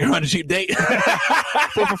still taking her on a cheap date.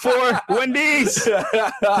 4 for 4, Wendy's.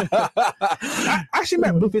 I actually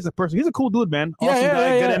met Blueface in person. He's a cool dude, man. Awesome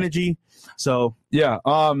guy, good energy. So yeah,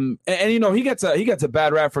 and he gets a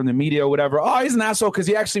bad rap from the media or whatever. Oh, he's an asshole because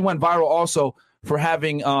he actually went viral also for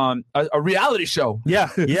having a reality show. Yeah.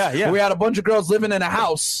 We had a bunch of girls living in a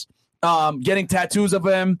house, getting tattoos of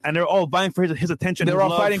him, and they're all vying for his attention. They were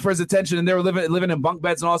all fighting for his attention, and they were living in bunk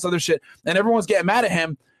beds and all this other shit. And everyone's getting mad at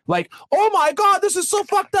him, like, "Oh my god, this is so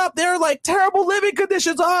fucked up. They're like terrible living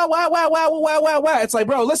conditions." Oh, wow. It's like,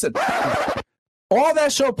 bro, listen. All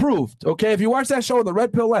that show proved, okay, if you watch that show with the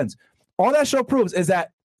red pill lens, all that show proves is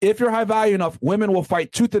that if you're high value enough, women will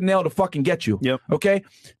fight tooth and nail to fucking get you. Yep. Okay?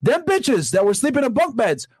 Them bitches that were sleeping in bunk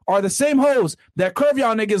beds are the same hoes that curve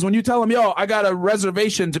y'all niggas when you tell them, yo, I got a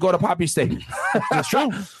reservation to go to Poppy Steak. That's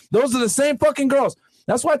true. Those are the same fucking girls.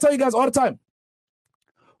 That's why I tell you guys all the time.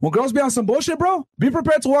 When girls be on some bullshit, bro, be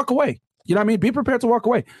prepared to walk away. You know what I mean? Be prepared to walk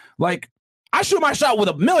away. Like, I shoot my shot with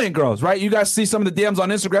a million girls, right? You guys see some of the DMs on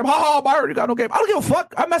Instagram. Byron, you got no game. I don't give a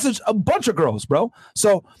fuck. I message a bunch of girls, bro.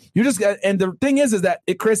 So you just got, and the thing is that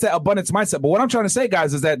it creates that abundance mindset. But what I'm trying to say,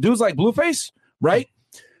 guys, is that dudes like Blueface, right?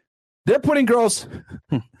 They're putting girls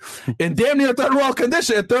in damn near third world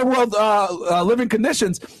living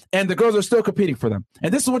conditions, and the girls are still competing for them.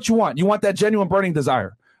 And this is what you want. You want that genuine burning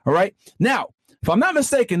desire. All right. Now, if I'm not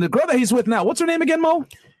mistaken, the girl that he's with now, what's her name again, Mo?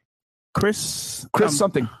 Chris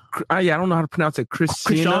something. I don't know how to pronounce it.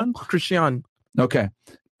 Christian. Okay.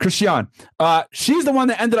 Christian. She's the one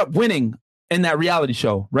that ended up winning in that reality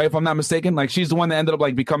show, right? If I'm not mistaken, like she's the one that ended up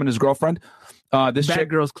like becoming his girlfriend. This Bad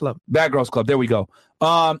Girls Club. Bad Girls Club. There we go.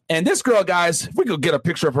 And this girl, guys, if we could get a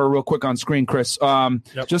picture of her real quick on screen, Chris,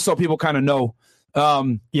 just so people kind of know.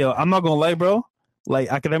 Yo, I'm not gonna lie, bro. Like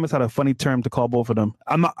academics had a funny term to call both of them.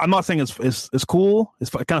 I'm not saying it's cool.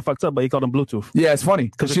 It's kind of fucked up, but he called them Bluetooth. Yeah, it's funny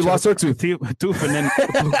because she lost her tooth, and then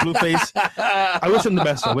Blueface. I wish him the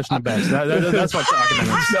best. That's fucked up.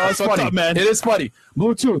 No, it's funny, up, man. It is funny.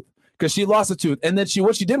 Bluetooth because she lost a tooth, and then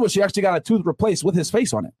what she did was she actually got a tooth replaced with his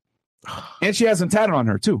face on it, and she has him tatted on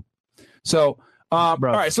her too. So, all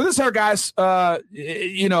right. So this is her, guys. Yeah.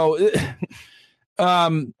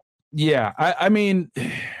 I mean.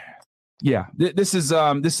 Yeah, this is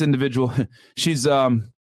this individual. She's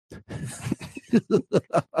listen,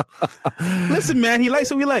 man. He likes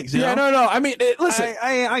who he likes. Yeah, no. I mean, listen,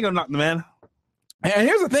 I ain't gonna knock the man. And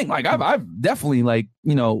here's the thing: like, I've definitely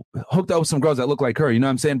hooked up with some girls that look like her. You know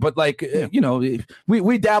what I'm saying? But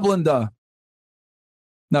we dabble in the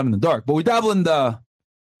Not in the dark, but we dabble in the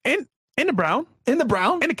brown. In the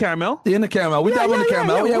brown. In the caramel. In the caramel. We dabble in the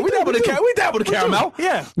caramel. Yeah, we dabble in the caramel.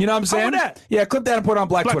 Yeah. You know what I'm saying? That? Yeah, clip that and put it on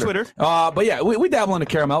Black Twitter. But yeah, we dabble in the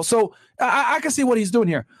caramel. So I can see what he's doing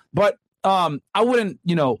here. But I wouldn't,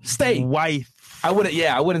 stay. Wife. I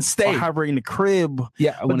wouldn't stay. Or have her in the crib.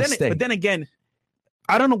 Yeah, I wouldn't stay. But then again,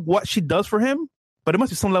 I don't know what she does for him, but it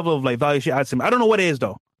must be some level of like value she adds to him. I don't know what it is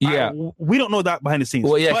though. Yeah. We don't know that behind the scenes.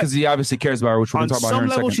 Well, yeah, because he obviously cares about her, which we're going to talk about here in a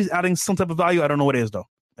second. On some level, she's adding some type of value. I don't know what it is though.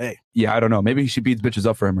 Hey. Yeah, I don't know. Maybe she beats bitches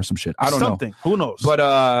up for him or some shit. I don't know. Who knows? But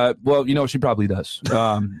well, she probably does.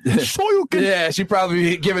 So you can. Yeah, she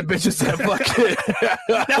probably giving bitches that fucking.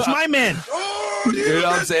 That's my man. You know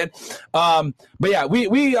what I'm saying? But yeah,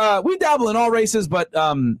 we dabble in all races, but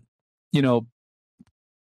yeah.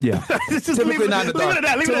 Typically not in the dark.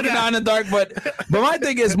 Typically not in the dark, but my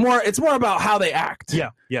thing is it's more about how they act. Yeah.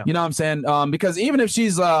 You know what I'm saying? Because even if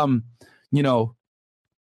she's even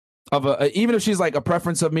if she's like a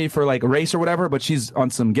preference of me for like a race or whatever, but she's on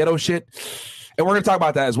some ghetto shit. And we're gonna talk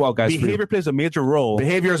about that as well, guys. Behavior plays a major role.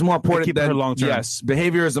 Behavior is more important than her long term. Yes,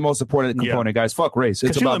 behavior is the most important component, guys. Fuck race.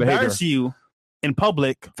 It's about behavior. Embarrass you in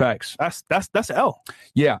public. Facts. That's L.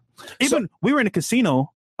 Yeah. Even we were in a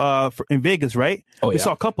casino in Vegas, right? We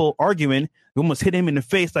saw a couple arguing. We almost hit him in the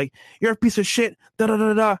face, like, you're a piece of shit. Da da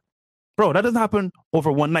da da. Bro, that doesn't happen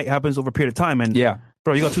over one night. It happens over a period of time. And yeah.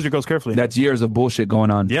 Bro, you got to choose your girls carefully. That's years of bullshit going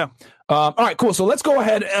on. Yeah. All right, cool. So let's go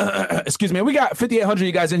ahead. Excuse me. We got 5,800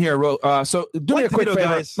 you guys in here. So do me a quick favor.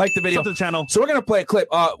 Guys. Like the video. Sub to the channel. So we're going to play a clip.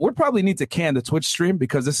 We probably need to can the Twitch stream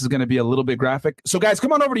because this is going to be a little bit graphic. So guys,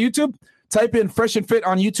 come on over to YouTube. Type in Fresh and Fit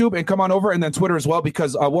on YouTube and come on over, and then Twitter as well,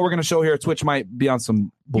 because what we're going to show here, Twitch might be on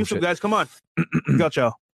some bullshit. YouTube guys, come on. We got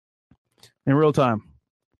y'all. In real time.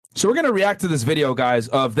 So we're gonna react to this video, guys,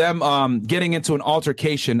 of them getting into an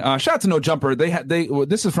altercation. Shout out to No Jumper.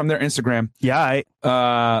 This is from their Instagram. Yeah, I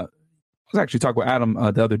was actually talking with Adam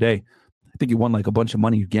the other day. I think he won like a bunch of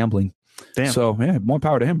money gambling. Damn. So yeah, more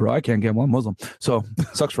power to him, bro. I can't gamble. I'm Muslim, so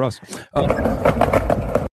sucks for us.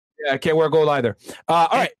 Yeah, I can't wear gold either. All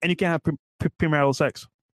right, and you can't have premarital sex.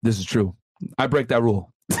 This is true. I break that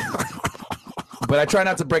rule. But I try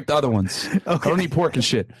not to break the other ones. Okay. I don't eat pork and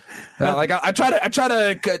shit. I try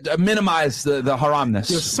to minimize the haramness.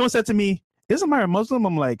 Someone said to me, "Isn't Myra Muslim?"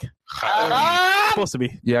 I'm like, supposed to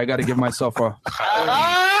be. Yeah, I got to give myself a.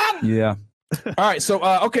 Yeah. All right. So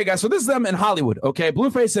okay, guys. So this is them in Hollywood. Okay,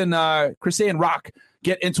 Blueface and Christian Rock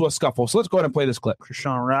get into a scuffle. So let's go ahead and play this clip.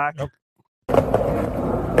 Christian Rock. Nope.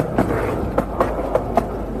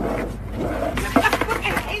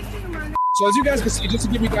 So as you guys can see, just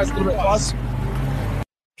to give you guys a little bit of pause.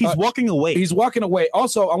 He's walking away. He's walking away.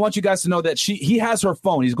 Also, I want you guys to know that he has her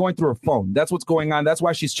phone. He's going through her phone. That's what's going on. That's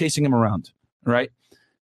why she's chasing him around. All right?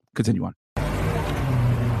 Continue on.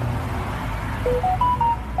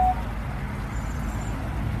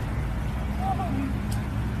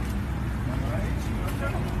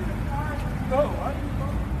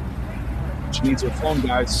 She needs her phone,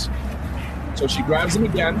 guys. So she grabs him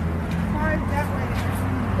again.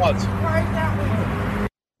 What?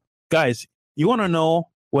 Guys, you want to know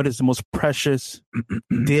what is the most precious,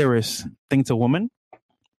 dearest thing to a woman?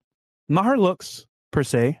 Not her looks, per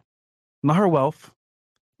se. Not her wealth.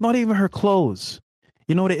 Not even her clothes.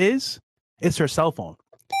 You know what it is? It's her cell phone.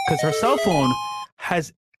 Because her cell phone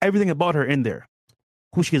has everything about her in there.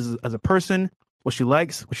 Who she is as a person, what she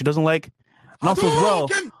likes, what she doesn't like. And also as well,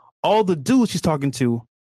 all the dudes she's talking to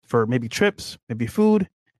for maybe trips, maybe food,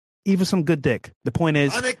 even some good dick. The point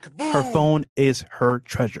is, her phone is her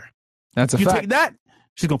treasure. That's a fact. You take that,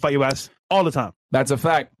 she's gonna fight your ass all the time. That's a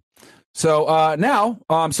fact. So now,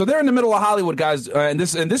 so they're in the middle of Hollywood, guys, and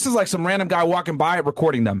this is like some random guy walking by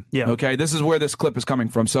recording them. Yeah. Okay. This is where this clip is coming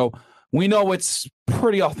from. So we know it's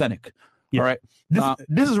pretty authentic. Yeah. All right.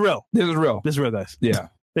 This is real. This is real. This is real, guys. Yeah.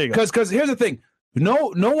 There you go. Because here's the thing.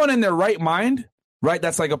 No one in their right mind, right?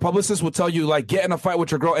 That's like a publicist will tell you, like, get in a fight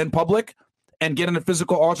with your girl in public and get in a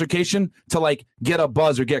physical altercation to like get a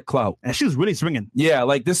buzz or get clout. And she was really swinging. Yeah,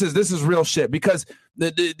 like this is real shit because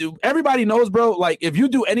everybody knows, bro. Like if you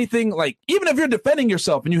do anything, like even if you're defending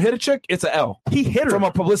yourself and you hit a chick, it's an L. He hit her from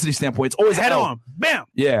a publicity standpoint. It's always head L. on, bam.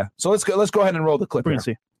 Yeah. So let's go ahead and roll the clip. We're gonna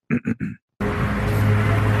see.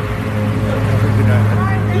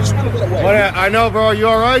 I know, bro. You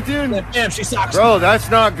all right, dude? Damn, she sucks. Bro,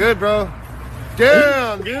 that's not good, bro.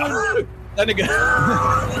 Damn, dude. That nigga.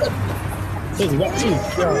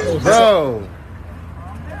 Bro.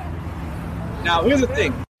 Now, here's the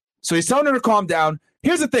thing. So he's telling her to calm down.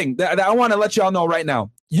 Here's the thing that I want to let y'all know right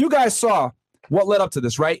now. You guys saw what led up to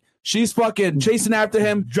this, right? She's fucking chasing after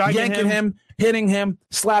him, yanking him, hitting him,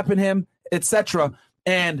 slapping him, etc.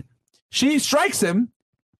 And she strikes him,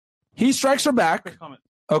 he strikes her back.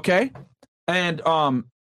 Okay, and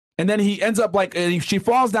then he ends up like she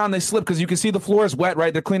falls down. They slip because you can see the floor is wet.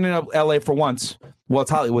 Right, they're cleaning up L.A. for once. Well,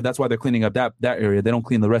 it's Hollywood. That's why they're cleaning up that area. They don't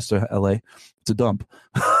clean the rest of L.A. It's a dump.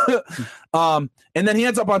 And then he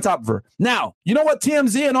ends up on top of her. Now, you know what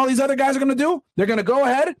TMZ and all these other guys are going to do? They're going to go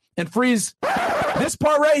ahead and freeze this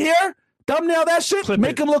part right here, thumbnail that shit,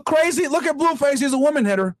 make him look crazy. Look at Blueface. He's a woman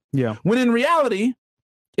hitter. Yeah. When in reality,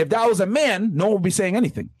 if that was a man, no one would be saying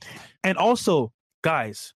anything. And also,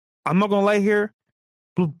 guys, I'm not going to lie here.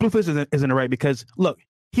 Blueface isn't right because, look,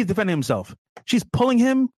 he's defending himself. She's pulling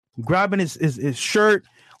him, grabbing his shirt,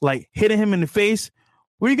 like hitting him in the face.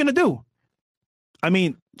 What are you going to do? I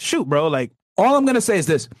mean, shoot, bro. Like, all I'm going to say is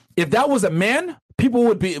this. If that was a man, people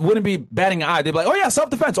wouldn't be batting an eye. They'd be like, oh, yeah,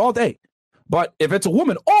 self-defense all day. But if it's a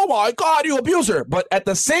woman, oh, my God, you abuse her. But at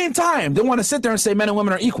the same time, they want to sit there and say men and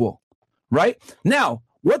women are equal, right? Now,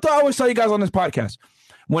 what do I always tell you guys on this podcast?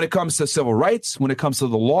 When it comes to civil rights, when it comes to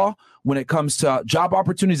the law, when it comes to job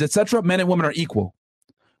opportunities, etc., men and women are equal.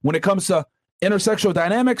 When it comes to intersexual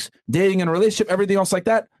dynamics, dating and a relationship, everything else like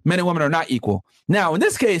that, men and women are not equal. Now, in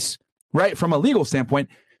this case, right, from a legal standpoint,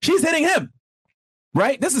 she's hitting him,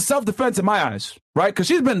 right? This is self-defense in my eyes, right? Because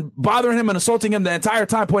she's been bothering him and assaulting him the entire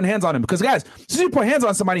time, pointing hands on him. Because, guys, as soon as you put hands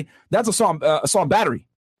on somebody, that's assault and battery,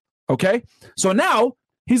 okay? So now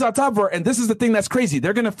he's on top of her, and this is the thing that's crazy.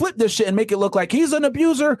 They're going to flip this shit and make it look like he's an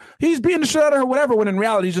abuser, he's being the shit out of her, whatever, when in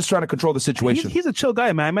reality, he's just trying to control the situation. He's a chill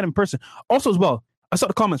guy, man. I met him in person. Also, as well, I saw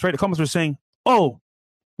the comments, right? The comments were saying, oh,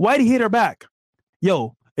 why did he hit her back?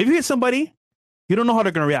 Yo, if you hit somebody, you don't know how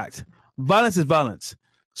they're going to react. Violence is violence.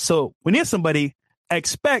 So when you hit somebody,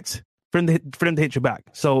 expect for them to hit you back.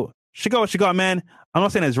 So she got what she got, man. I'm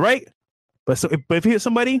not saying it's right, but if you hit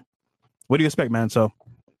somebody, what do you expect, man? So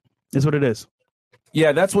it's what it is.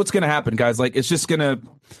 Yeah, that's what's going to happen, guys. Like, it's just going to,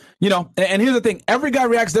 and here's the thing. Every guy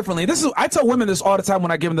reacts differently. I tell women this all the time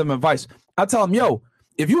when I give them advice. I tell them, yo,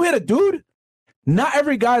 if you hit a dude, not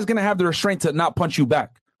every guy is going to have the restraint to not punch you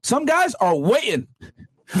back. Some guys are waiting.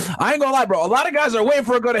 I ain't gonna lie, bro. A lot of guys are waiting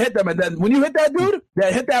for a girl to hit them, and then when you hit that dude,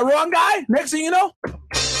 that hit that wrong guy, next thing you know, yo,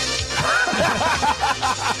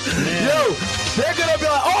 they're gonna be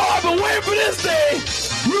like, "Oh, I've been waiting for this day.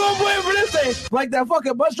 You been waiting for this day." Like that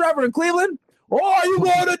fucking bus driver in Cleveland. Oh, you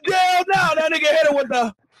going to jail now? That nigga hit him with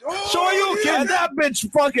the. So you can that bitch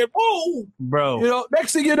fucking bro.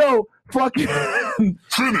 Next thing you know, fucking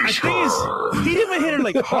finish her. He didn't even hit her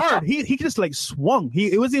like hard. He just like swung.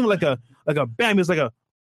 It wasn't even like a bam. It was like a.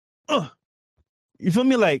 You feel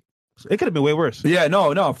me? Like it could have been way worse. Yeah,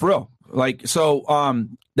 no, for real. Like so,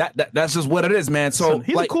 that's just what it is, man. So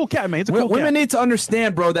he's like, a cool cat, man. He's a cool women cat. need to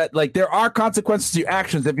understand, bro, that like there are consequences to your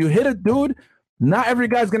actions. If you hit a dude, not every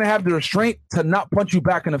guy's gonna have the restraint to not punch you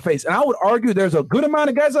back in the face. And I would argue there's a good amount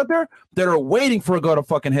of guys out there that are waiting for a girl to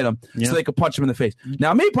fucking hit them so they can punch him in the face.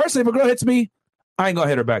 Now, me personally, if a girl hits me, I ain't gonna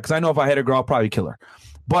hit her back because I know if I hit a girl, I'll probably kill her.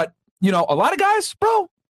 But a lot of guys, bro,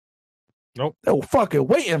 nope, they're fucking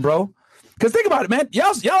waiting, bro. Because think about it, man.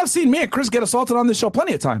 Y'all have seen me and Chris get assaulted on this show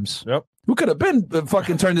plenty of times. Yep. Who could have been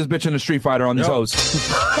fucking turned this bitch into Street Fighter on these hoes?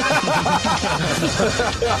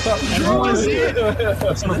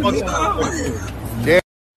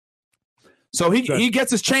 So he gets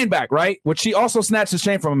his chain back, right? Which she also snatched his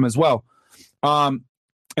chain from him as well. And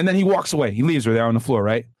then he walks away. He leaves her there on the floor,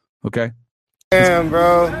 right? Okay. Damn,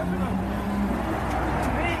 bro.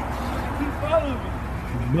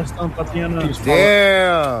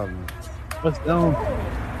 Damn. What's down?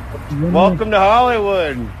 Welcome to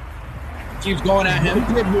Hollywood. Keeps going at him.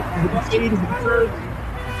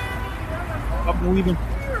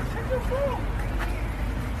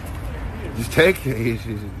 Just take it.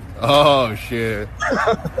 Oh shit.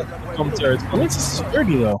 It's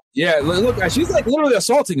dirty though. Yeah, look, she's like literally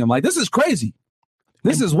assaulting him. Like, this is crazy.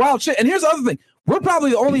 This is wild shit. And here's the other thing. We're probably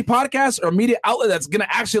the only podcast or media outlet that's gonna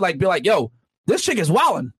actually like be like, yo, this chick is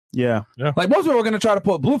wilding. Yeah. Like most people are gonna try to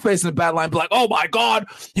put Blueface in the bad line, be like, oh my God,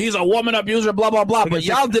 he's a woman abuser, blah, blah, blah. But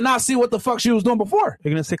y'all did not see what the fuck she was doing before.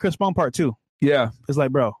 You're gonna say Chris Brown part 2. Yeah. It's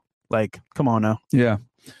like, bro, like, come on now. Yeah.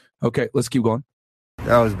 Okay, let's keep going.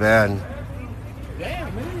 That was bad.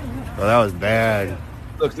 Oh, that was bad.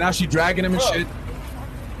 Look, now she dragging him and shit.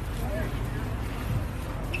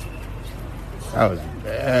 That was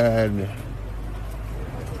bad.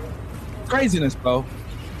 Craziness, bro.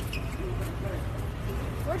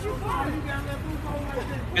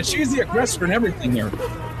 And she's the aggressor and everything here.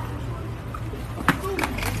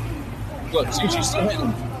 Look, see, she's still hitting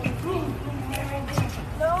him.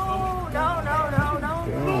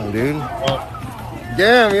 Damn, dude.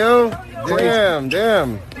 Damn, yo.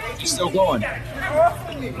 Damn. She's still going.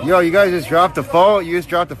 Yo, you guys just dropped the phone? You just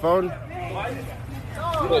dropped the phone?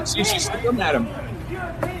 Look, see, she's still coming at him.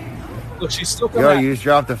 Look, she's still coming Yo, at him. you just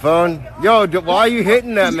dropped the phone. Yo, why are you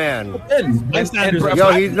hitting that man?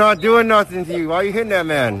 Yo, he's not doing nothing to you. Why are you hitting that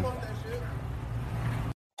man?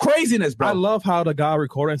 Craziness, bro. I love how the guy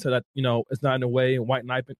recording said that, you know, it's not in a way white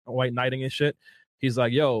knighting and shit. He's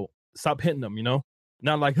like, yo, stop hitting them, you know?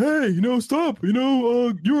 Not like, hey, you know, stop, you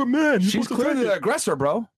know, you're a man. She's clearly the aggressor,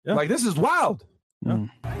 bro. Yeah. Like, this is wild. Yeah.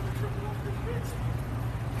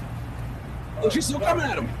 Oh, she's still coming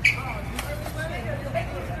at him.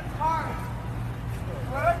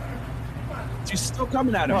 She's still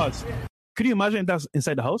coming at him. Pause. Could you imagine if that's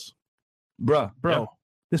inside the house? Bro. Yeah.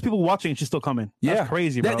 There's people watching and she's still coming. That's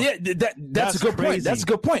crazy, bro. That's a good crazy. point. That's a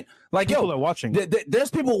good point. Like, people are watching.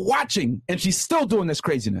 There's people watching, and she's still doing this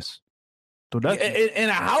craziness. So in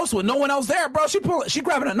a house with no one else there, bro. She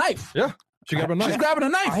grabbing a knife. Yeah. She's grabbing a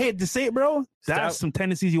knife. I hate to say it, bro. That's some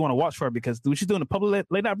tendencies you want to watch for, because when she's doing the public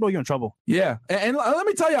like that, bro, you're in trouble. Yeah. And let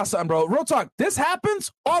me tell y'all something, bro. Real talk. This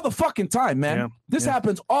happens all the fucking time, man. Yeah. This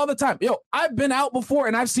happens all the time. Yo, I've been out before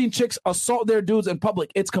and I've seen chicks assault their dudes in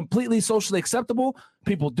public. It's completely socially acceptable.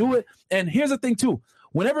 People do it. And here's the thing, too.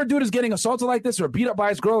 Whenever a dude is getting assaulted like this or beat up by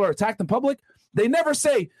his girl or attacked in public, they never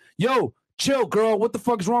say, yo, chill, girl, what the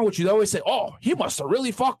fuck is wrong with you? They always say, oh, he must have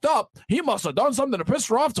really fucked up. He must have done something to piss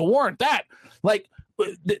her off to warrant that. Like,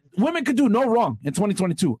 women could do no wrong in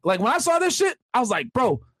 2022. Like, when I saw this shit, I was like,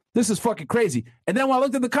 bro, this is fucking crazy. And then when I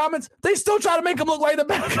looked at the comments, they still try to make him look like the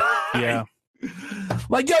bad guy. Yeah.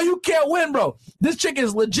 Like, yo, you can't win, bro. This chick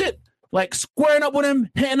is legit, like, squaring up with him,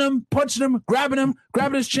 hitting him, punching him, grabbing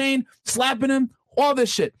his chain, slapping him, all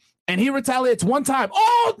this shit. And he retaliates one time.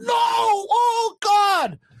 Oh, no! Oh,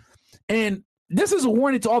 God! And this is a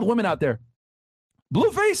warning to all the women out there.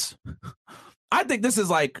 Blueface, I think this is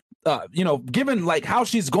like, given like how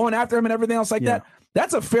she's going after him and everything else like that,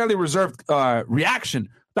 that's a fairly reserved reaction.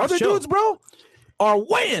 The other dudes, bro, are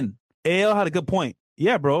weighing. AL had a good point.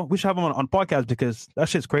 Yeah, bro. We should have him on podcast because that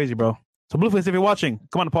shit's crazy, bro. So Blueface, if you're watching,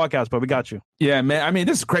 come on the podcast, bro. We got you. Yeah, man. I mean,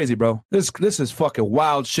 this is crazy, bro. This is fucking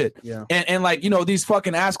wild shit. Yeah. And like, these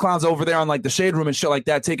fucking ass clowns over there on like the shade room and shit like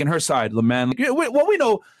that, taking her side, man. Like, we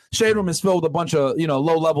know Shade Room is filled with a bunch of,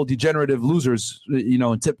 low-level degenerative losers,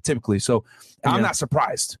 typically. So I'm not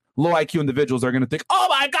surprised. Low IQ individuals are going to think, oh,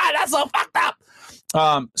 my God, that's so fucked up.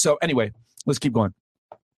 So anyway, let's keep going.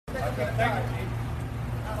 We're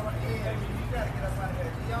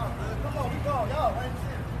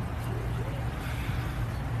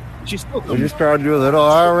just trying to do a little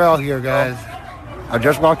IRL here, guys. I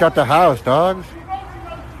just walked out the house, dogs.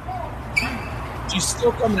 She's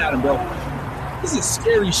still coming at him, bro. This is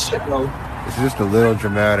scary shit, bro. It's just a little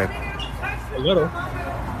dramatic. A little.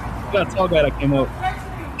 That tall guy that came out.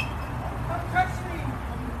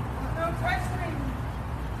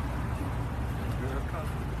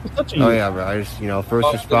 Oh, yeah, bro. I just, first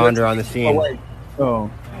responder on the scene. Oh.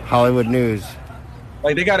 Hollywood News.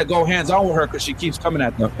 Like, they got to go hands-on with her because she keeps coming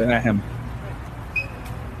at him.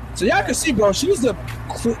 So y'all can see, bro, she's the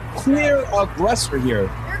clear aggressor here.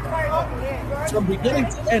 From beginning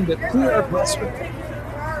to end, the clear aggressor.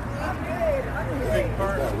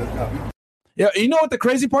 Yeah, you know what the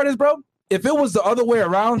crazy part is, bro? If it was the other way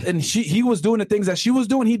around and he was doing the things that she was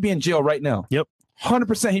doing, he'd be in jail right now. Yep.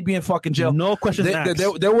 100% he'd be in fucking jail. No questions asked.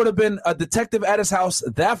 There would have been a detective at his house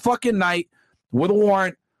that fucking night with a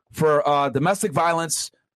warrant for domestic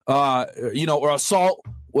violence, or assault,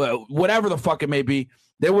 whatever the fuck it may be.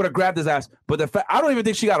 They would have grabbed his ass. But I don't even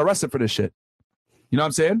think she got arrested for this shit. You know what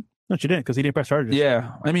I'm saying? No, she didn't, because he didn't press charges.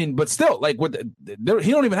 Yeah, I mean, but still, like, he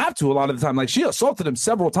don't even have to a lot of the time. Like, she assaulted him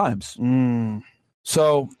several times.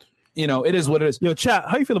 So, it is what it is. Yo, chat,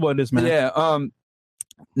 how you feel about this, man? Yeah.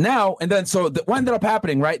 Now and then, so what ended up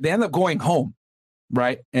happening, right? They end up going home,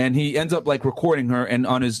 right? And he ends up like recording her and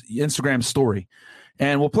on his Instagram story.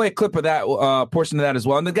 And we'll play a clip of that portion of that as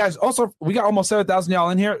well. And the guys, also, we got almost 7,000 y'all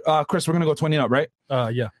in here. Chris, we're going to go 20 and up, right?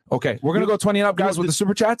 Yeah. Okay. We're going to go 20 and up, guys, with the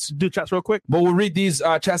super chats. Do chats real quick. But we'll read these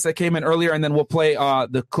chats that came in earlier, and then we'll play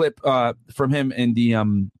the clip from him in the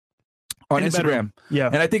on Instagram. Yeah.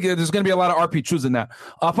 And I think there's going to be a lot of RP truths in that.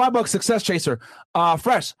 $5 Success Chaser.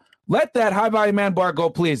 Fresh. Let that high value man bar go,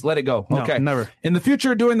 please. Let it go. Okay. No, never. In the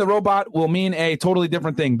future, doing the robot will mean a totally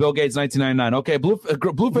different thing. Bill Gates, 1999. Okay.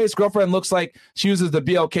 Blueface girlfriend looks like she uses the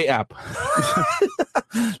BLK app.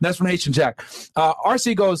 That's from Haitian Jack.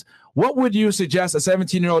 RC goes, what would you suggest a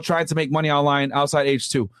 17-year-old trying to make money online outside age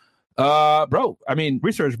 2? Bro, I mean,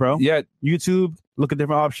 research, bro. Yeah. YouTube, look at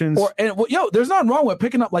different options. There's nothing wrong with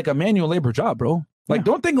picking up like a manual labor job, bro. Like,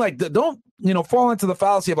 don't think like, don't fall into the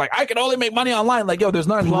fallacy of like, I can only make money online. Like, there's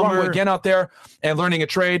nothing wrong with getting out there and learning a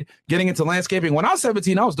trade, getting into landscaping. When I was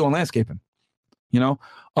 17, I was doing landscaping. You know,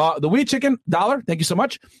 the Weed Chicken $1. Thank you so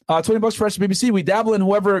much. $20 fresh BBC. We dabble in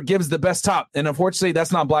whoever gives the best top, and unfortunately,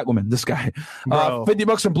 that's not Black woman. This guy.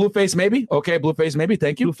 $50 from Blueface, maybe. Okay, Blueface, maybe.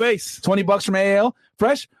 Thank you. Blueface. $20 from AAL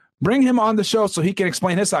Fresh. Bring him on the show so he can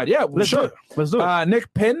explain his side. Yeah, sure. Let's do it.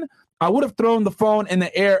 Nick Pinn. I would have thrown the phone in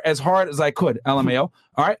the air as hard as I could. LMAO.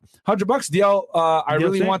 All right, $100. DL. I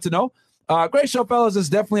really want to know. Great show, fellas. It's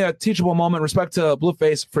definitely a teachable moment. Respect to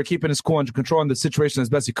Blueface for keeping his cool and controlling the situation as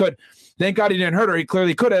best he could. Thank God he didn't hurt her. He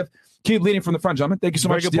clearly could have. Keep leading from the front, gentlemen. Thank you so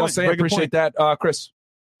much, DLC. I appreciate that. Chris.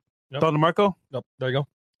 Yep. Don DeMarco? Yep. There you go.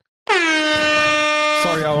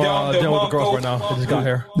 Sorry, I'm dealing with the girls right now. I just got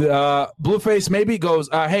here. Blueface maybe goes,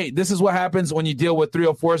 hey, this is what happens when you deal with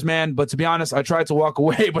 304s, man. But to be honest, I tried to walk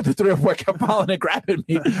away, but the 304 kept following and grabbing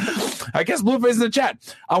me. I guess Blueface in the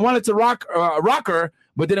chat. I wanted to rock her,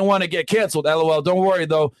 but didn't want to get canceled. LOL. Don't worry,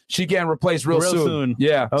 though. She getting replaced real soon.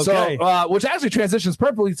 Yeah. Okay. So, which actually transitions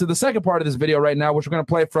perfectly to the second part of this video right now, which we're going to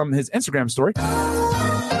play from his Instagram story.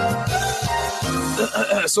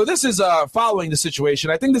 So this is following the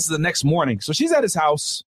situation. I think this is the next morning. So she's at his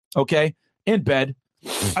house, okay, in bed.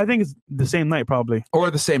 I think it's the same night, probably.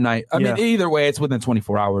 Or the same night. I mean, either way, it's within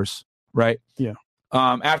 24 hours, right? Yeah.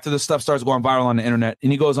 After the stuff starts going viral on the internet,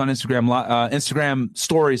 and he goes on Instagram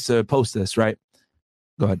stories to post this, right?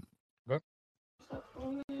 Go ahead.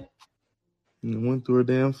 Went through her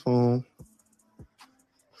damn phone.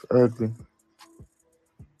 It's ugly.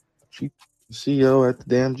 She CEO at the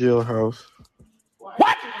damn jailhouse.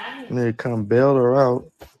 What? And they come bail her out.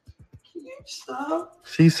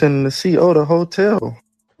 She's sending the CO to hotel.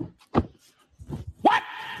 What?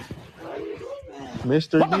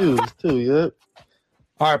 Mr. Hughes too. Yep.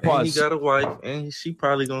 All right, pause. And he got a wife, and she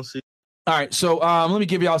probably gonna see. All right, so let me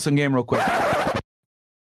give y'all some game real quick.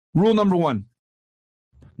 Rule number 1: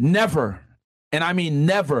 never, and I mean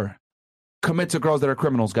never, commit to girls that are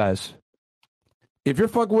criminals, guys. If you're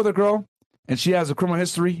fucking with a girl and she has a criminal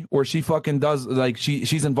history, or she fucking does, like,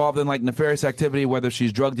 she's involved in, like, nefarious activity, whether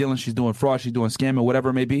she's drug dealing, she's doing fraud, she's doing scamming, whatever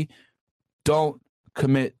it may be, don't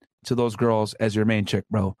commit to those girls as your main chick,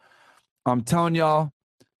 bro. I'm telling y'all,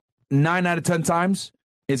 9 out of 10 times,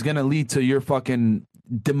 it's going to lead to your fucking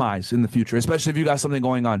demise in the future, especially if you got something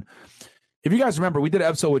going on. If you guys remember, we did an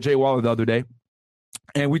episode with Jay Waller the other day,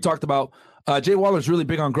 and we talked about Jay Waller's really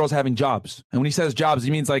big on girls having jobs. And when he says jobs,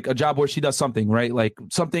 he means like a job where she does something, right? Like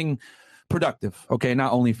something productive, okay?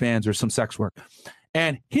 Not OnlyFans or some sex work.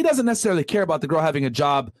 And he doesn't necessarily care about the girl having a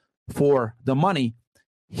job for the money.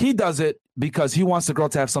 He does it because he wants the girl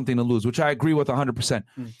to have something to lose, which I agree with 100%.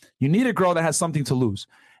 You need a girl that has something to lose.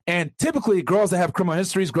 And typically, girls that have criminal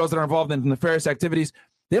histories, girls that are involved in nefarious activities,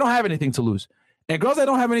 they don't have anything to lose. And girls that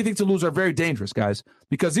don't have anything to lose are very dangerous, guys,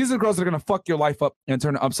 because these are girls that are going to fuck your life up and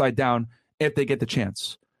turn it upside down if they get the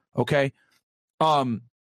chance. Okay?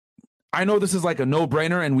 I know this is like a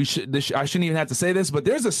no-brainer, and I shouldn't even have to say this, but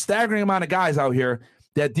there's a staggering amount of guys out here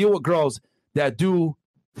that deal with girls that do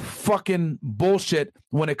fucking bullshit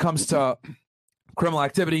when it comes to criminal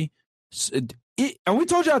activity. And we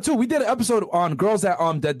told y'all too. We did an episode on girls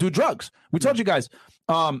that do drugs. We told you guys,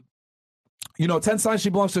 10 signs she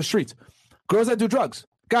belongs to the streets. Girls that do drugs.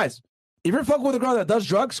 Guys, if you're fucking with a girl that does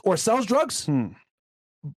drugs or sells drugs,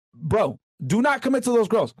 bro, do not commit to those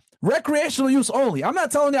girls. Recreational use only. I'm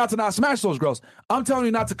not telling y'all to not smash those girls. I'm telling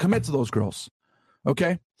you not to commit to those girls.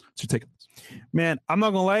 Okay? So take it. Man, I'm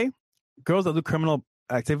not gonna lie. Girls that do criminal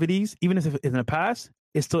activities, even if it's in the past,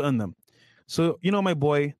 it's still in them. So, my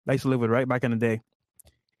boy I used to live with, right, back in the day,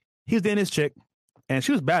 he was dating this chick, and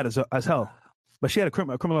she was bad as hell, but she had a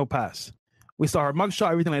criminal past. We saw her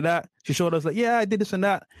mugshot, everything like that. She showed us, like, yeah, I did this and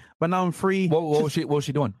that, but now I'm free. What was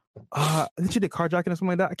she doing? I think she did carjacking or something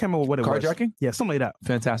like that. I can't remember what it was. Carjacking? Yeah, something like that.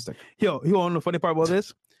 Fantastic. Yo, you want to know the funny part about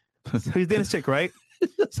this? He's dating this chick, right?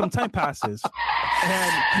 Some time passes,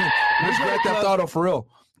 and let's get that thought for real.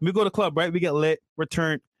 We go to the club, right? We get lit,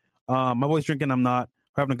 return. My boy's drinking, I'm not.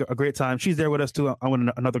 We're having a great time. She's there with us too. I'm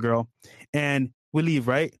with another girl, and we leave.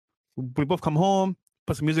 Right? We both come home,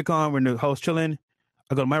 put some music on. We're in the house chilling.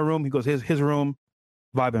 I go to my room. He goes to his room,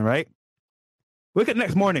 vibing. Right? Wake up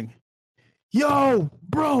next morning. Yo,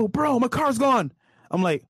 bro, my car's gone. I'm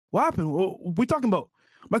like, what happened? What we talking about?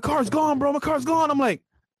 My car's gone, bro. My car's gone. I'm like,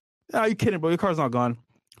 are you kidding, bro? Your car's not gone.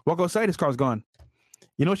 Walk outside. His car's gone.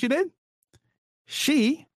 You know what she did?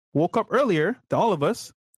 She woke up earlier than all of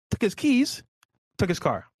us, took his keys, took his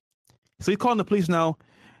car. So he's calling the police now.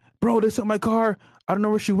 Bro, they took my car. I don't know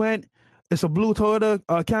where she went. It's a blue Toyota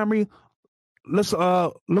Camry. Let's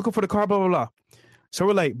looking for the car, blah, blah, blah. So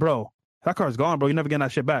we're like, bro, that car's gone, bro. You're never getting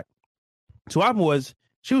that shit back. So what happened was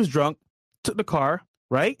she was drunk, took the car,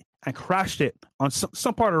 right? and crashed it on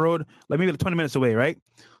some part of the road, like maybe 20 minutes away, right?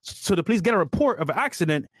 So the police get a report of an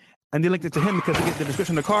accident, and they linked it to him because they get the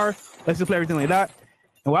description of the car, license plate, everything like that.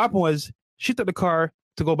 And what happened was she took the car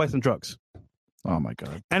to go buy some drugs. Oh my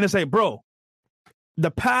God. And it's like, bro,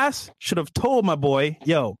 the past should have told my boy,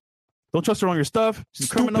 yo, don't trust her on your stuff.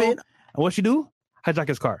 She's a criminal. And what she do? Hijack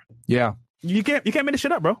his car. Yeah. You can't make this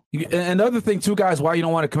shit up, bro. And the other thing too, guys, why you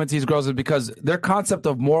don't want to commit to these girls is because their concept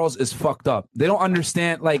of morals is fucked up. They don't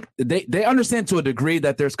understand, like they understand to a degree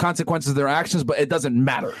that there's consequences to their actions, but it doesn't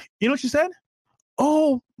matter. You know what she said?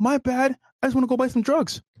 Oh, my bad. I just want to go buy some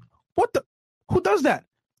drugs. What the? Who does that?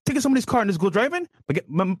 Taking somebody's car and just go driving? But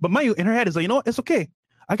mind you, in her head is like, you know what? It's okay.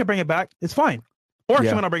 I can bring it back. It's fine. Or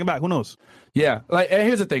she might not bring it back. Who knows? Yeah. Like, and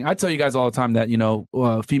here's the thing. I tell you guys all the time that,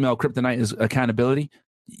 female kryptonite is accountability.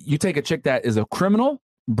 You take a chick that is a criminal,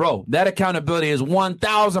 bro, that accountability is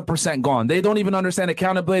 1,000% gone. They don't even understand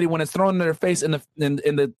accountability when it's thrown in their face in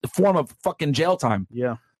the form of fucking jail time.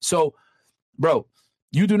 Yeah. So, bro,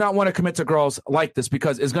 you do not want to commit to girls like this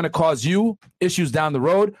because it's going to cause you issues down the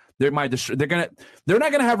road. They're not going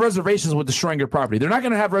to have reservations with destroying your property. They're not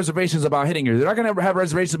going to have reservations about hitting you. They're not going to have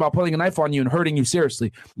reservations about pulling a knife on you and hurting you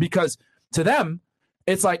seriously, because to them,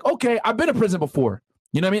 it's like, okay, I've been in prison before.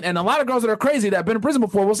 You know what I mean? And a lot of girls that are crazy that have been in prison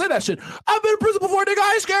before will say that shit. I've been in prison before, nigga.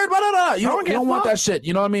 I ain't scared. Blah, blah, blah. You don't want that shit.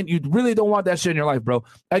 You know what I mean? You really don't want that shit in your life, bro.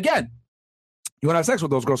 Again, you want to have sex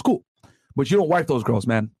with those girls, cool. But you don't wife those girls,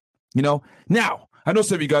 man. You know? Now, I know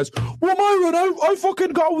some of you guys, well, Myron, I fucking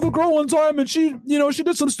got with a girl one time and she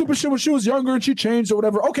did some stupid shit when she was younger and she changed or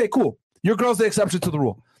whatever. Okay, cool. Your girl's the exception to the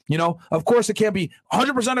rule. You know, of course, it can't be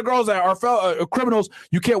 100% of girls that are criminals.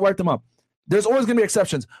 You can't wipe them up. There's always going to be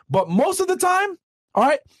exceptions. But most of the time, all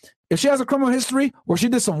right, if she has a criminal history or she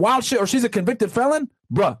did some wild shit or she's a convicted felon,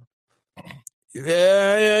 bruh,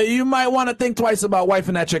 you might want to think twice about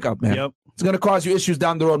wifing that chick up, man. Yep. It's going to cause you issues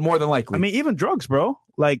down the road more than likely. I mean, even drugs, bro.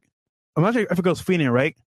 Like, imagine if a girl's fiending,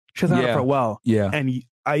 right? She hasn't had it for a while. Yeah. And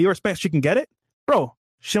you respect she can get it? Bro,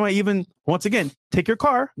 she might even, once again, take your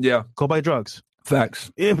car. Yeah. Go buy drugs.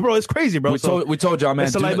 Facts. Yeah, bro, it's crazy, bro. We told y'all, man.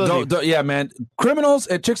 It's a liability. Yeah, man. Criminals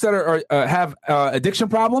and chicks that are have addiction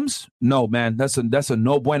problems, no, man. That's a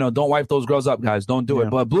no bueno. Don't wipe those girls up, guys. Don't do it.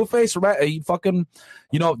 But Blueface, right? He fucking,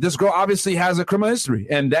 this girl obviously has a criminal history,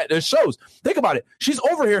 and that it shows. Think about it. She's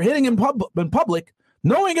over here hitting in public,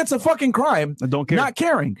 knowing it's a fucking crime, I don't care. not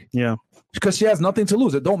caring. Yeah, because she has nothing to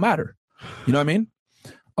lose. It don't matter. You know what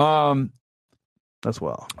I mean? That's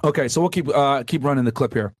well. Okay, so we'll keep running the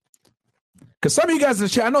clip here. Because some of you guys in the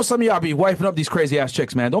chat, I know some of y'all be wiping up these crazy ass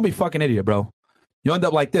chicks, man. Don't be fucking idiot, bro. You end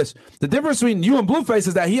up like this. The difference between you and Blueface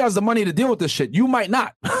is that he has the money to deal with this shit. You might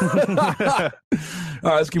not. All right,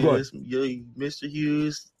 let's keep going. Yo, Mr.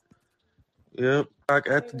 Hughes. Yep, back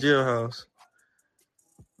at the jailhouse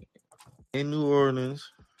in New Orleans.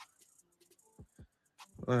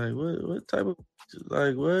 Like what type of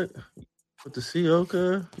what? With the CO,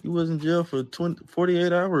 cuz he was in jail for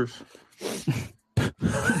 48 hours.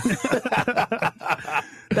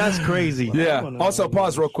 That's crazy. Yeah. Also,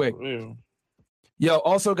 pause real quick. Yo,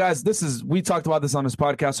 also, guys, we talked about this on this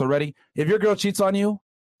podcast already. If your girl cheats on you,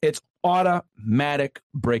 it's automatic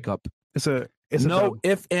breakup. It's no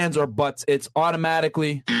ifs, ands, or buts. It's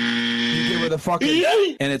automatically you give her the fucking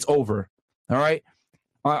and it's over. All right.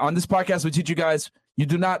 On this podcast, we teach you guys you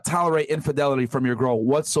do not tolerate infidelity from your girl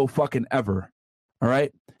whatsoever. All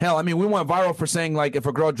right. Hell, I mean, we went viral for saying, like, if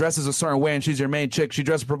a girl dresses a certain way and she's your main chick, she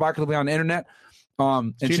dresses provocatively on the internet,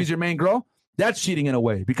 and she's your main girl, that's cheating in a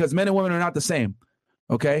way, because men and women are not the same.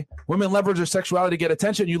 Okay? Women leverage their sexuality to get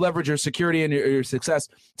attention. You leverage your security and your success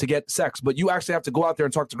to get sex. But you actually have to go out there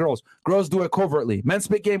and talk to girls. Girls do it covertly. Men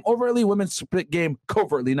spit game overtly. Women spit game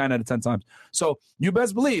covertly 9 out of 10 times. So you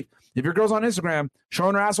best believe if your girl's on Instagram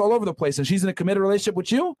showing her ass all over the place and she's in a committed relationship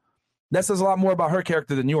with you, that says a lot more about her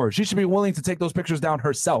character than yours. She should be willing to take those pictures down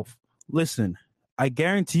herself. Listen, I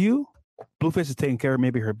guarantee you, Blueface is taking care of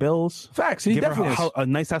maybe her bills. Facts. He definitely is. A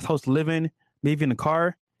nice-ass house to live in, maybe in a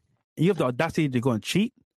car. You have the audacity to go and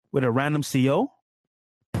cheat with a random CEO?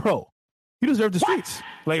 Bro, you deserve the streets.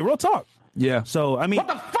 Like, real talk. Yeah. So, I mean, what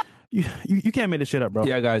the fuck? You can't make this shit up, bro.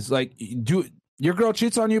 Yeah, guys. Like, your girl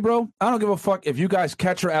cheats on you, bro? I don't give a fuck if you guys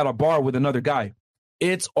catch her at a bar with another guy.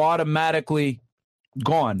 It's automatically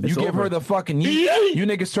gone. You give her the fucking you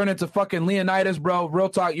niggas turn into fucking Leonidas, bro. Real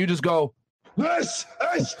talk. You just go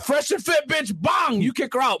fresh and fit, bitch. Bong. You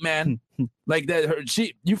kick her out, man. Like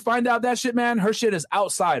that. You find out that shit, man. Her shit is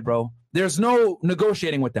outside, bro. There's no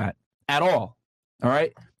negotiating with that at all. All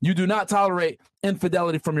right. You do not tolerate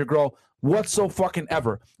infidelity from your girl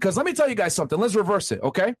whatsoever. Because let me tell you guys something. Let's reverse it.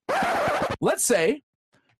 Okay. Let's say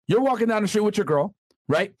you're walking down the street with your girl,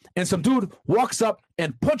 right? And some dude walks up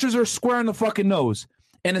and punches her square in the fucking nose.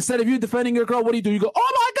 And instead of you defending your girl, what do? You go,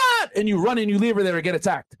 oh my God. And you run and you leave her there and get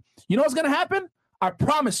attacked. You know what's going to happen? I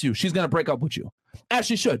promise you, she's going to break up with you. As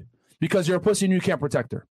she should, because you're a pussy and you can't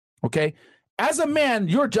protect her. Okay? As a man,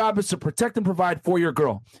 your job is to protect and provide for your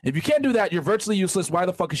girl. If you can't do that, you're virtually useless. Why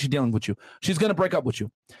the fuck is she dealing with you? She's going to break up with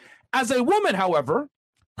you. As a woman, however,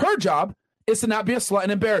 her job is to not be a slut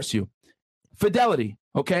and embarrass you. Fidelity,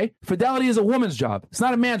 okay? Fidelity is a woman's job. It's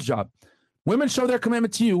not a man's job. Women show their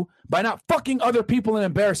commitment to you by not fucking other people and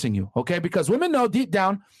embarrassing you, okay? Because women know deep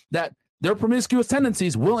down that their promiscuous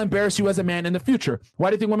tendencies will embarrass you as a man in the future. Why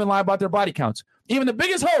do you think women lie about their body counts? Even the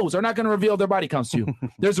biggest hoes are not going to reveal their body counts to you.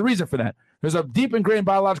 There's a reason for that. There's a deep ingrained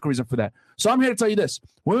biological reason for that. So I'm here to tell you this.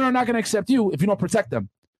 Women are not going to accept you if you don't protect them,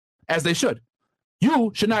 as they should.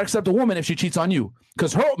 You should not accept a woman if she cheats on you,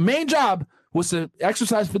 because her main job was to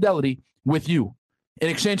exercise fidelity with you in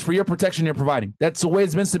exchange for your protection you're providing. That's the way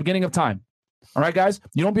it's been since the beginning of time. All right, guys?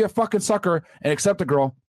 You don't be a fucking sucker and accept a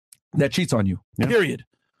girl that cheats on you. Yeah. Period.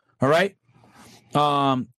 All right?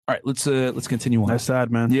 All right, let's continue on. That's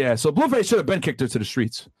sad, man. Yeah, so Blueface should have been kicked her to the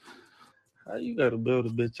streets. How you gotta build a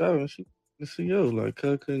bitch out and she the CEO? Like,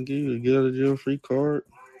 I couldn't give you a get out of jail free card.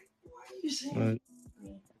 Like,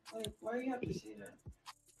 why you have to say that?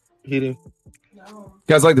 He didn't. No. You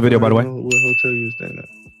guys like the video, by the way? What hotel you was staying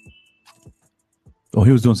at? Oh,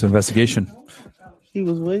 he was doing some investigation. He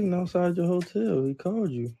was waiting outside your hotel. He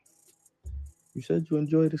called you. You said you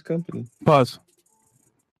enjoyed his company. Pause.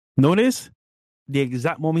 Notice the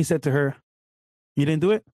exact moment he said to her, "You didn't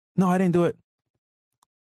do it?" "No, I didn't do it."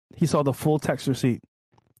 He saw the full text receipt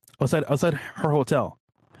outside her hotel.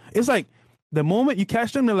 It's like the moment you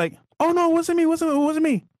catch them, they're like, "Oh no, it wasn't me. It wasn't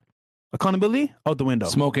me." Accountability out the window.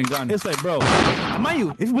 Smoking gun. It's like, bro, mind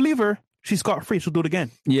you, if you believe her, she's scot-free. She'll do it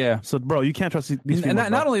again. Yeah. So, bro, you can't trust these people.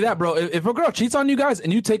 And not only that, bro, if a girl cheats on you guys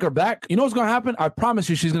and you take her back, you know what's going to happen? I promise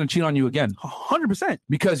you she's going to cheat on you again. 100%.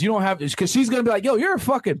 Because she's going to be like, yo, you're a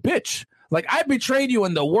fucking bitch. Like, I betrayed you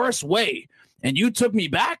in the worst way and you took me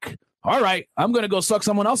back? All right, I'm going to go suck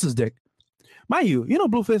someone else's dick. Mind you, you know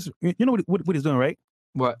Blueface, you know what he's doing, right?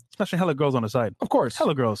 What? Smashing hella girls on the side. Of course.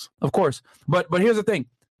 Hella girls. Of course. But here's the thing.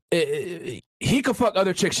 He could fuck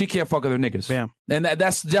other chicks. She can't fuck other niggas. Bam. And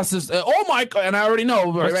that's just as, oh my God. And I already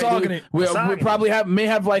know. Right? We probably may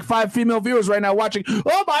have like 5 female viewers right now watching.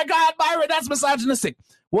 Oh my God, Byron, that's misogynistic.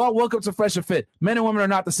 Well, welcome to Fresh and Fit. Men and women are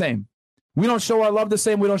not the same. We don't show our love the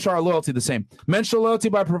same. We don't show our loyalty the same. Men show loyalty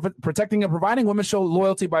by protecting and providing. Women show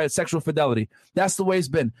loyalty by sexual fidelity. That's the way it's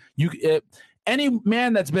been. Any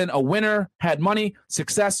man that's been a winner, had money,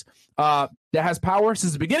 success, that has power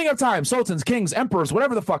since the beginning of time, sultans, kings, emperors,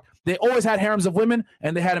 whatever the fuck, they always had harems of women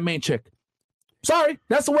and they had a main chick. Sorry,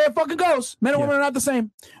 that's the way it fucking goes. Men and women are not the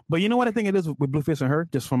same. But you know what I think it is with Blueface and her,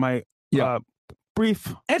 just from my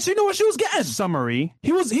brief, and she knew what she was getting. Summary.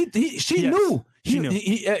 She knew. He knew.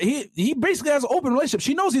 He basically has an open relationship.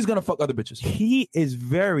 She knows he's gonna fuck other bitches. He is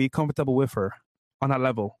very comfortable with her on that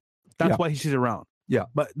level. That's why she's around. Yeah.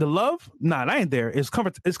 But the love, I ain't there. It's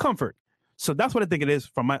comfort. It's comfort. So that's what I think it is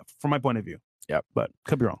from my point of view. Yeah. But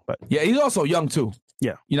could be wrong. But yeah, he's also young too.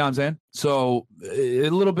 Yeah. You know what I'm saying? So a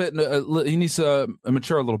little bit, he needs to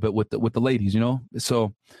mature a little bit with the ladies, you know? So,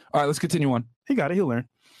 all right, let's continue on. He got it. He'll learn.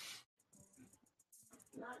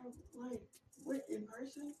 In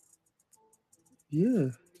person?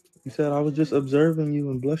 Yeah. You said I was just observing you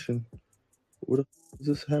and blushing. What is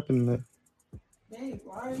this happening at? Babe,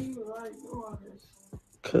 why are you like doing all this?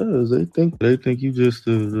 Cause they think you just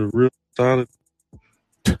the real solid.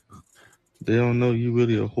 They don't know you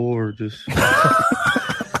really a whore, just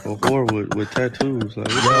a whore with tattoos. Like,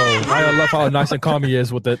 I love how nice and calm he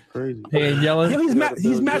is with it. Crazy. He ain't yelling. Yo,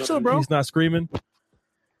 he's mad chill, bro. He's not screaming.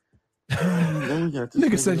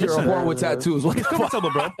 Nigga said you're a whore with tattoos. What He's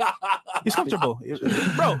comfortable, bro. He's comfortable,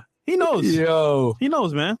 bro. He knows. Yo, he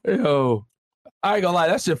knows, man. Yo. I ain't gonna lie,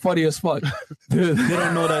 that shit funny as fuck. They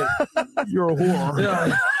don't know that you're a whore.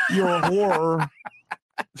 Yeah. You're a whore.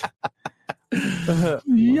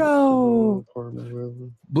 Yo.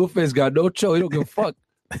 Blueface got no chill. He don't give a fuck.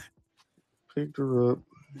 Picked her up.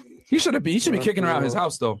 He should be kicking her out of his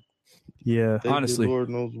house though. Yeah. Honestly. Lord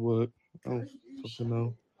knows what. I don't fucking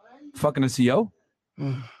know. Fucking a CEO?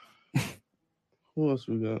 Who else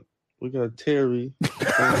we got? We got Terry.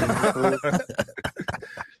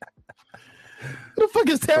 Who the fuck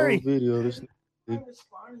is Terry? Video, this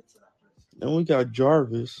and we got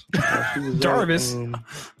Jarvis. She was Jarvis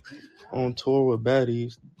on tour with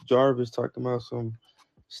Baddies. Jarvis talking about some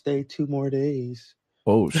stay 2 more days.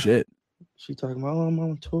 Oh shit. She talking about I'm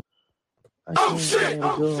on tour. Oh shit.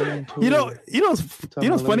 You know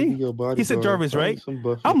what's funny? He said Jarvis, right?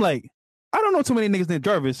 I'm like, I don't know too many niggas named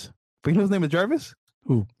Jarvis, but you know his name is Jarvis?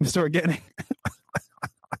 Who? Mr. Organic.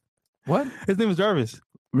 What? His name is Jarvis.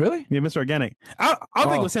 Really? Yeah, Mr. Organic. I don't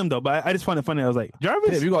think it was him, though, but I just find it funny. I was like,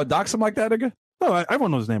 Jarvis? Yeah, you gonna dox him like that, nigga? No,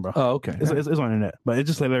 everyone knows his name, bro. Oh, okay. It's on the internet, but it's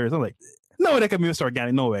just hilarious. I'm like, no, that could be Mr.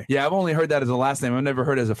 Organic. No way. Yeah, I've only heard that as a last name. I've never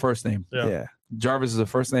heard it as a first name. Yeah. Jarvis is a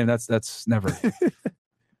first name. That's never.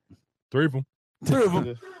 3 of them. 3 of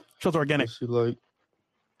them. Shows Organic. She like.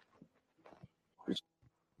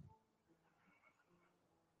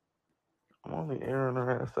 I'm only airing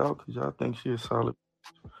her ass out because y'all think she is solid.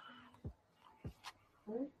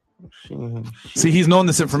 She ain't shit. See, he's known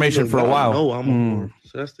this information for a while. No, I'm a whore.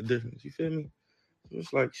 So that's the difference. You feel me? So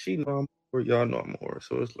it's like she know I'm a whore, y'all know I'm a whore.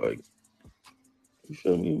 So it's like, you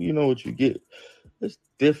feel me? You know what you get. It's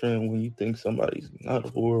different when you think somebody's not a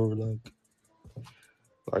whore.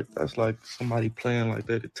 Like that's like somebody playing like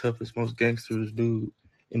they're the toughest, most gangsterous dude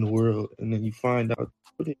in the world, and then you find out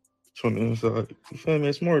from the inside. You feel me?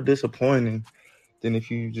 It's more disappointing than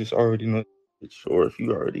if you just already know, or if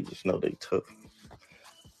you already just know they tough.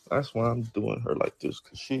 That's why I'm doing her like this,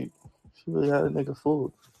 because she really had a nigga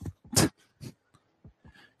fooled.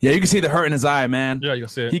 Yeah, you can see the hurt in his eye, man. Yeah, you can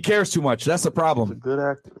see it. He cares too much. That's the problem. He's a good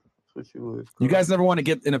actor. That's what you is. You guys never want to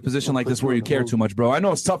get in a position like this where you care too much, bro. I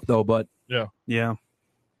know it's tough, though, but... Yeah.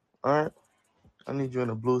 All right. I need you in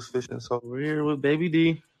the blues fishing. So we're here with Baby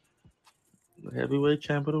D, the heavyweight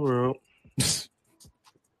champ of the world.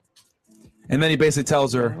 And then he basically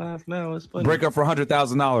tells her, Laugh now, it's funny. break up for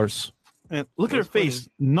 $100,000. And look at her face.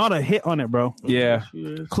 Not a hit on it, bro. Yeah.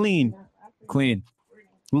 Clean.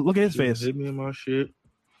 Look at his face. Hit me in my shit.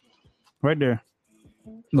 Right there.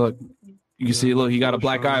 Look. You can see, look, he got a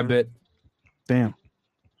black eye a bit. Damn.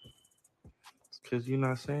 Because you're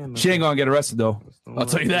not saying that. She ain't going to get arrested, though. I'll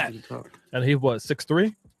tell you that. And he what,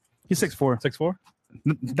 6'3"? He's 6'4". 6'4"?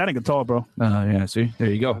 That nigga tall, bro. Yeah, see? There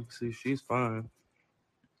you go. See, she's fine.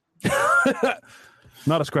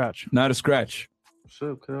 Not a scratch. Not a scratch. What's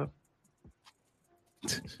up, Cal?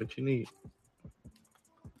 That's what you need.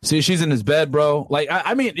 See, she's in his bed, bro. Like,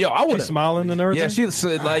 I mean, yo, I would She's smiling and everything. Yeah, she's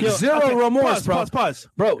like zero remorse, Pause.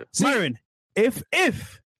 bro. See, Myron, if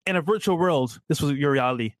in a virtual world this was your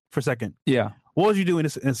reality for a second, yeah, what would you do in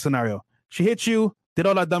this scenario? She hit you, did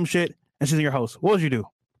all that dumb shit, and she's in your house. What would you do?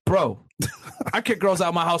 Bro, I kick girls out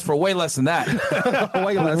of my house for way less than that.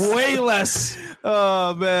 Way less.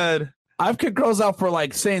 Oh, man. I've kicked girls out for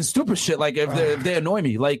like saying stupid shit, like if they annoy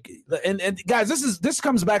me. Like, and guys, this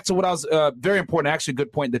comes back to what I was very important. Actually,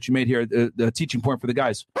 good point that you made here. The teaching point for the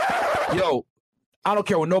guys. Yo, I don't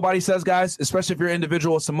care what nobody says, guys. Especially if you're an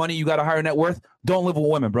individual with some money, you got a higher net worth. Don't live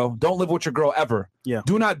with women, bro. Don't live with your girl ever. Yeah.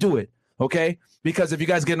 Do not do it. Okay. Because if you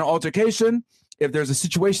guys get in an altercation, if there's a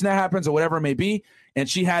situation that happens or whatever it may be, and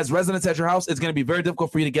she has residence at your house, it's going to be very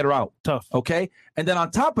difficult for you to get her out. Tough. Okay. And then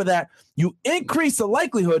on top of that, you increase the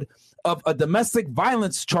likelihood of a domestic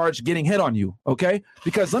violence charge getting hit on you, okay?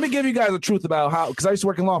 Because let me give you guys the truth about how, because I used to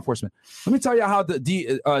work in law enforcement. Let me tell you how the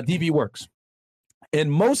DV works. In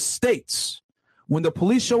most states, when the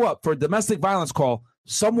police show up for a domestic violence call,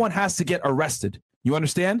 someone has to get arrested. You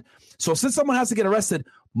understand? So since someone has to get arrested,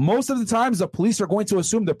 most of the times the police are going to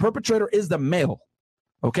assume the perpetrator is the male,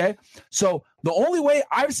 okay? So the only way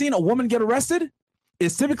I've seen a woman get arrested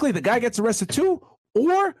is typically the guy gets arrested too,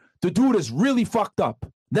 or the dude is really fucked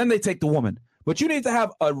up. Then they take the woman. But you need to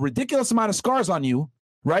have a ridiculous amount of scars on you,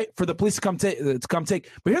 right, for the police to come take.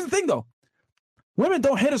 But here's the thing, though. Women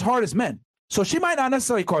don't hit as hard as men. So she might not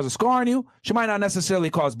necessarily cause a scar on you. She might not necessarily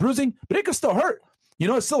cause bruising, but it could still hurt. You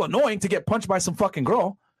know, it's still annoying to get punched by some fucking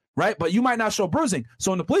girl, right? But you might not show bruising.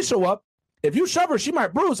 So when the police show up, if you shove her, she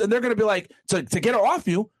might bruise, and they're going to be like, to get her off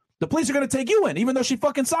you, the police are going to take you in, even though she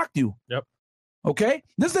fucking socked you. Yep. Okay,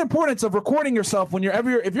 this is the importance of recording yourself when if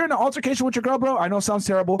you're in an altercation with your girl, bro. I know it sounds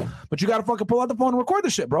terrible, but you got to fucking pull out the phone and record the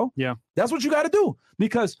shit, bro. Yeah, that's what you got to do,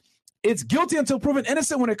 because it's guilty until proven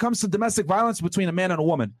innocent when it comes to domestic violence between a man and a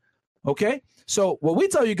woman. Okay, so what we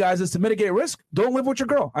tell you guys is to mitigate risk. Don't live with your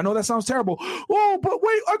girl. I know that sounds terrible. Oh, but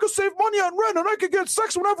wait, I could save money on rent and I could get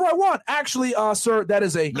sex whenever I want. Actually, sir, that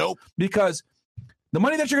is a nope, because the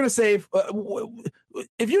money that you're gonna save,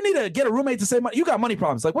 if you need to get a roommate to save money, you got money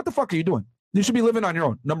problems. Like, what the fuck are you doing? You should be living on your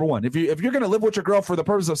own, number one. If you're going to live with your girl for the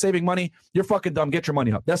purpose of saving money, you're fucking dumb. Get your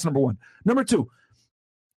money up. That's number one. Number two,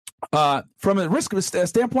 from a risk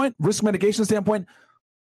standpoint, risk mitigation standpoint,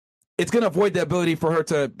 it's going to avoid the ability for her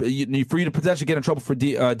for you to potentially get in trouble for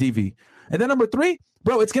DV. And then number three,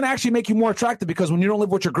 bro, it's going to actually make you more attractive, because when you don't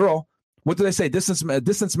live with your girl, what do they say?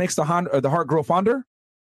 Distance makes the heart grow fonder.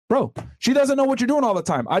 Bro, she doesn't know what you're doing all the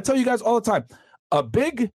time. I tell you guys all the time, a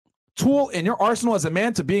big tool in your arsenal as a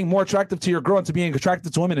man to being more attractive to your girl and to being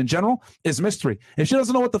attracted to women in general is mystery. If she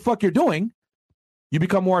doesn't know what the fuck you're doing, you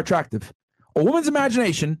become more attractive. A woman's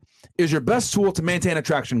imagination is your best tool to maintain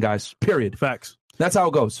attraction, guys. Period. Facts. That's how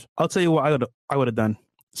it goes. I'll tell you what I would have done.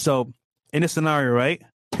 So in this scenario, right?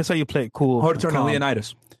 Here's how you play it cool. Hold it, turn to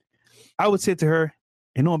Leonidas. I would say to her,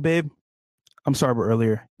 you know what, babe? I'm sorry about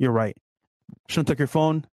earlier. You're right. Shouldn't have took your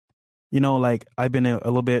phone. You know, like I've been a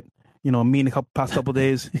little bit, you know, mean past couple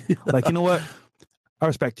days. Like, you know what? I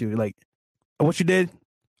respect you. Like what you did,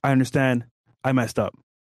 I understand. I messed up.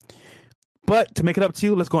 But to make it up to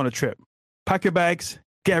you, let's go on a trip. Pack your bags,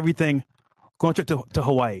 get everything, go on a trip to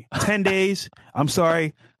Hawaii. 10 days. I'm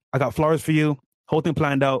sorry. I got flowers for you. Whole thing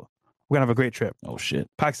planned out. We're going to have a great trip. Oh, shit.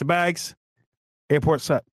 Packs the bags. Airport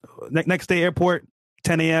set. Next day, airport,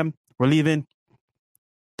 10 a.m. We're leaving.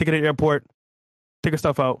 Take it to the airport. Take her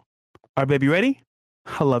stuff out. All right, baby, you ready?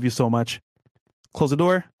 I love you so much. Close the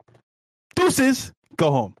door. Deuces.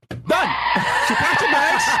 Go home. Done. She packed her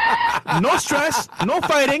bags. No stress. No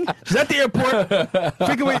fighting. She's at the airport.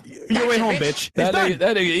 Figure your way home, bitch. That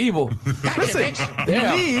nigga evil. Listen, you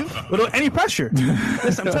leave without any pressure.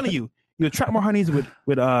 Listen, I'm telling you, you attract more honeys with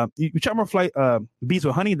you attract more bees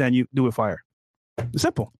with honey than you do with fire. It's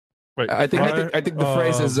simple. Right. I think the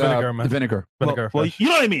phrase is vinegar. Well, you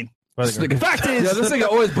know what I mean. The fact is, this nigga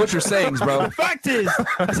always butchers sayings, bro. The fact is,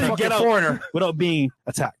 I said get out foreigner without being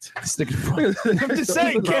attacked. I'm just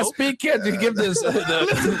saying, bro. can't speak, can't give this.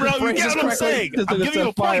 Listen, bro, you get what I'm saying. I'm giving you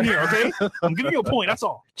a point here, okay? I'm giving you a point. That's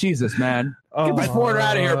all. Jesus, man, get this foreigner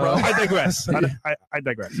out of here, bro. I digress. I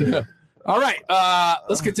digress. Yeah. All right,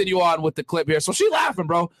 let's continue on with the clip here. So she's laughing,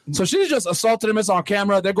 bro. So she's just assaulted him. It's on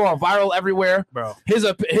camera. They're going viral everywhere, bro.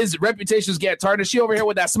 His reputation's getting tarnished. She over here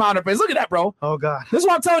with that smile on her face. Look at that, bro. Oh God. This is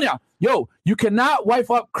what I'm telling y'all. Yo, you cannot wife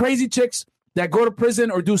up crazy chicks that go to prison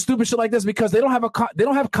or do stupid shit like this because they don't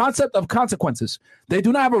have concept of consequences. They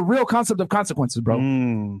do not have a real concept of consequences,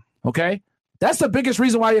 bro. Okay, that's the biggest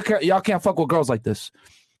reason why y'all can't fuck with girls like this.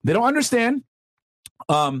 They don't understand.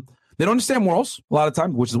 They don't understand morals a lot of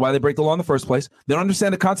times, which is why they break the law in the first place. They don't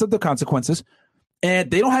understand the concept of consequences, and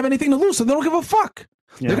they don't have anything to lose, so they don't give a fuck.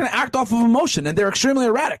 Yeah. They're going to act off of emotion, and they're extremely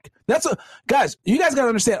erratic. Guys, you guys got to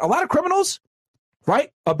understand, a lot of criminals,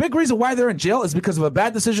 right? A big reason why they're in jail is because of a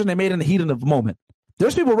bad decision they made in the heat of the moment.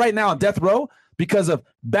 There's people right now on death row because of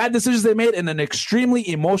bad decisions they made in an extremely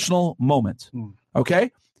emotional moment, okay?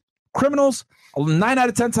 Criminals, 9 out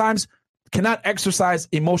of 10 times, cannot exercise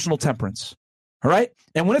emotional temperance. All right.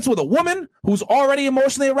 And when it's with a woman who's already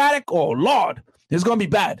emotionally erratic, oh, Lord, it's going to be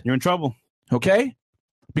bad. You're in trouble. Okay.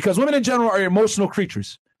 Because women in general are emotional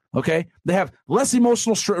creatures. Okay. They have less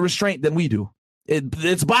emotional restraint than we do.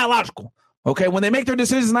 It's biological. Okay. When they make their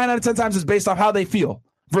decisions 9 out of 10 times, it's based off how they feel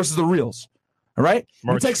versus the reals. All right.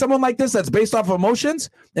 You take someone like this that's based off of emotions,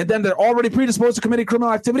 and then they're already predisposed to committing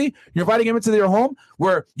criminal activity. You're inviting him into your home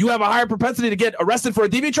where you have a higher propensity to get arrested for a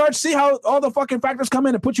DV charge. See how all the fucking factors come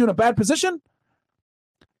in and put you in a bad position?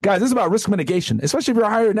 Guys, this is about risk mitigation, especially if you're a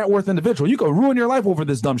higher net worth individual. You could ruin your life over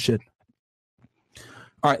this dumb shit.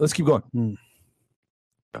 All right, let's keep going.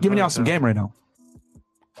 Giving y'all some game right now.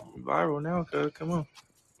 Viral now, cuz. Come on.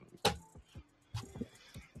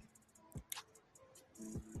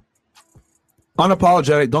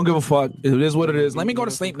 Unapologetic. Don't give a fuck. It is what it is. Let me go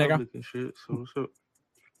to sleep, nigga. Shit, so what's up?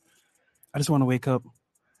 I just want to wake up.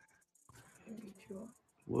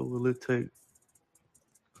 What will it take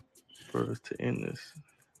for us to end this?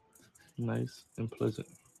 Nice and pleasant.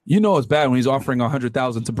 You know it's bad when he's offering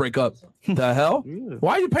 100,000 to break up. The hell? Yeah.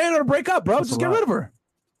 Why are you paying her to break up, bro? That's just get rid of her.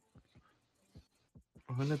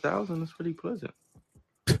 100,000 is pretty pleasant.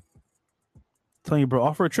 Telling you, bro,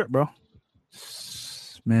 offer a trip, bro.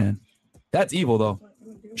 Man, that's evil though.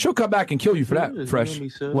 She'll come back and kill you for that. Fresh.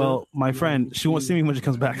 Well, my friend, she won't see me when she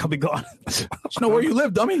comes back. I'll be gone. She know where you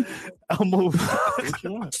live, dummy. I'll move.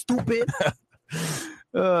 Stupid.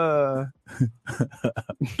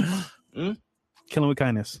 Killing with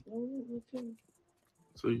kindness.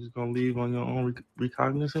 So you just gonna leave on your own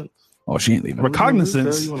recognizance? Oh, she ain't leaving.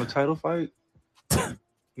 Recognizance. You want a title fight?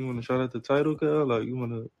 You want to shout out the title, girl? Like you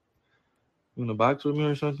want to box with me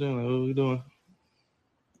or something? Like what are we doing?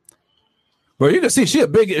 Bro, you can see she a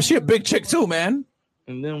big chick too, man.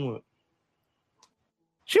 And then what?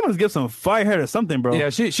 She must give some fire hair or something, bro. Yeah,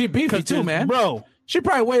 she beefy too, man. Bro, she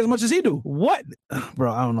probably weighs as much as he do. What?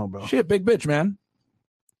 Bro, I don't know, bro. She a big bitch, man.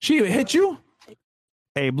 She even hit you?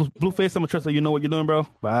 Hey, Blueface, I'm gonna trust that you know what you're doing, bro.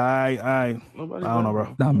 I don't know,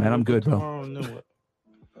 bro. Nah, man, I'm good, bro. Tomorrow and then what?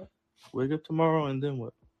 Wake up tomorrow and then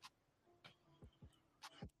what?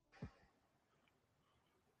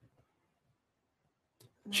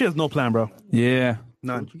 She has no plan, bro. Yeah.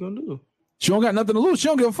 None. What you gonna do? She don't got nothing to lose. She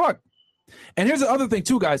don't give a fuck. And here's the other thing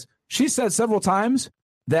too, guys. She said several times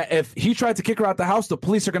that if he tried to kick her out the house, the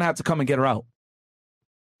police are going to have to come and get her out.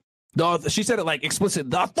 She said it like explicit.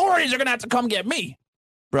 The authorities are going to have to come get me.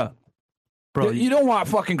 Bro, you don't want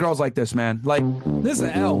fucking girls like this, man. Like, this is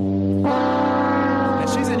an L. And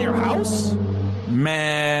she's in your house?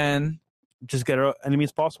 Man. Just get her any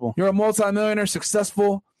means possible. You're a multimillionaire,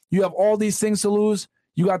 successful. You have all these things to lose.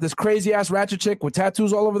 You got this crazy ass ratchet chick with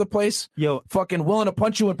tattoos all over the place. Yo, fucking willing to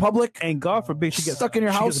punch you in public. And God forbid she gets stuck in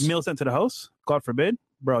your house. Gets meals sent to the house. God forbid,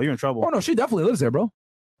 bro, you're in trouble. Oh no, she definitely lives there, bro.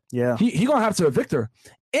 Yeah, he gonna have to evict her,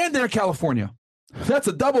 and they're in California. That's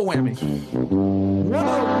a double whammy. One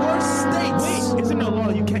of the worst states. Wait, isn't there a law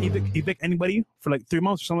you can't evict anybody for like 3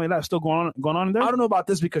 months or something like that? Still going on in there? I don't know about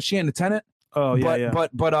this because she ain't a tenant. Oh yeah,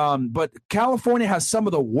 But California has some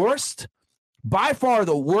of the worst. By far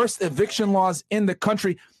the worst eviction laws in the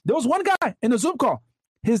country. There was one guy in the Zoom call.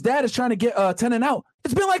 His dad is trying to get a tenant out.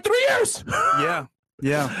 It's been like 3 years. Yeah.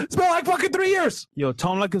 It's been like fucking 3 years. Yo,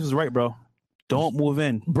 Tom Lucas is right, bro. Don't move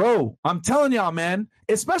in. Bro, I'm telling y'all, man,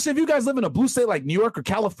 especially if you guys live in a blue state like New York or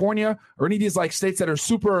California or any of these like states that are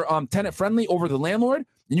super tenant friendly over the landlord,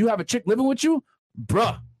 and you have a chick living with you,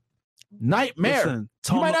 bruh, nightmare. Listen,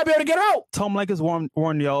 you might not be able to get out. Tom Lucas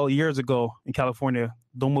warned y'all years ago in California,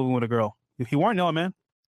 don't move in with a girl. He warned y'all, man.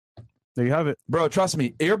 There you have it. Bro, trust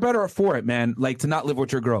me, you're better for it, man, like to not live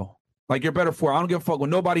with your girl. Like, you're better for it. I don't give a fuck what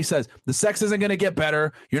nobody says. The sex isn't going to get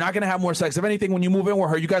better. You're not going to have more sex. If anything, when you move in with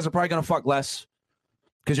her, you guys are probably going to fuck less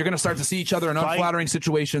because you're going to start to see each other in unflattering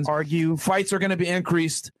situations. Argue. Fights are going to be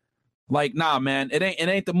increased. Like, nah, man, it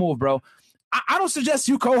ain't the move, bro. I don't suggest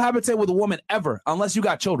you cohabitate with a woman ever unless you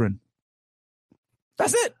got children.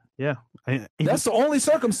 That's it. Yeah. That's the only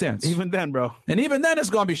circumstance. Even then, bro. And even then, it's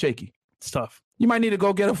going to be shaky. It's tough. You might need to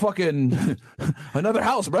go get a fucking another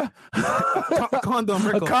house, bro. A condo in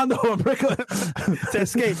Brickell. A condo in Brickell. To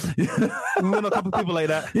escape. We know a couple people like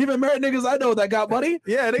that. Even married niggas I know that got money.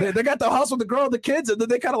 Yeah, they got the house with the girl and the kids, and then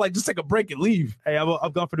they kind of like just take a break and leave. Hey,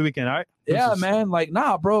 I've gone for the weekend, all right? Yeah, man. Like,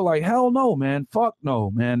 nah, bro. Like, hell no, man. Fuck no,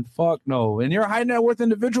 man. Fuck no. And you're a high net worth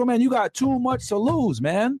individual, man. You got too much to lose,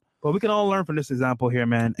 man. Well, we can all learn from this example here,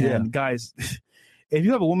 man. And guys, if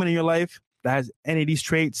you have a woman in your life that has any of these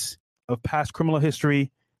traits of past criminal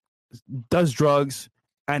history, does drugs,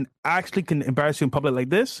 and actually can embarrass you in public like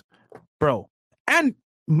this, bro, and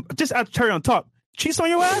just add cherry on top, cheats on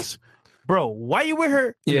your ass, bro, why you with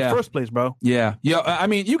her in the first place, bro? Yeah. Yo, I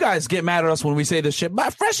mean, you guys get mad at us when we say this shit.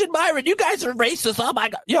 But Fresh and Byron, you guys are racist. Oh my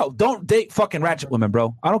God. Yo, don't date fucking ratchet women,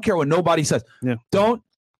 bro. I don't care what nobody says. Yeah. Don't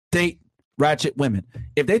date ratchet women.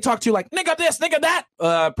 If they talk to you like nigga this, nigga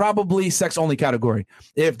that, probably sex only category.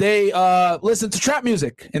 If they listen to trap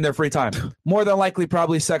music in their free time, more than likely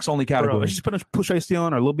probably sex only category. Bro, she's putting a Push Ice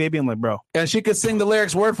on or Lil Baby, I'm like, bro. And she could sing the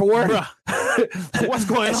lyrics word for word. What's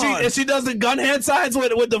going on? And she does the gun hand signs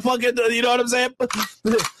with the fucking, you know what I'm saying?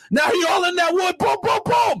 Now you all in that wood, boom, boom,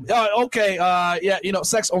 boom. Okay, yeah, you know,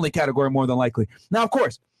 sex only category more than likely. Now, of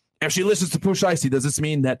course, if she listens to Push Icy, does this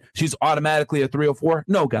mean that she's automatically a 304?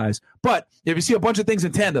 No, guys. But if you see a bunch of things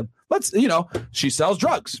in tandem, she sells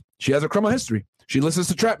drugs. She has a criminal history. She listens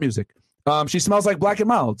to trap music. She smells like Black and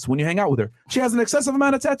Milds when you hang out with her. She has an excessive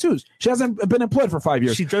amount of tattoos. She hasn't been employed for 5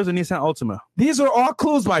 years. She drives a Nissan Altima. These are all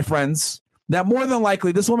clues, my friends, that more than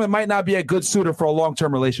likely this woman might not be a good suitor for a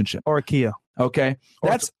long-term relationship. Or a Kia. Okay?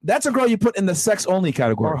 That's a girl you put in the sex only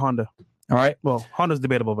category. Or a Honda. All right? Well, Honda's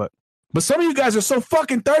debatable, but some of you guys are so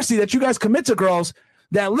fucking thirsty that you guys commit to girls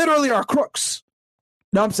that literally are crooks.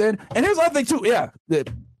 You know what I'm saying? And here's the other thing, too. Yeah.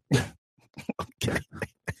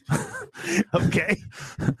 Okay.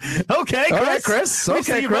 All right, Chris.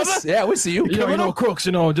 Okay, Chris. Yeah, we see you. You know, crooks,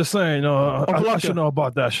 just saying, I should know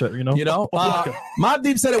about that shit, Mobb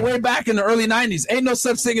Deep said it way back in the early 90s. Ain't no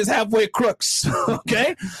such thing as halfway crooks.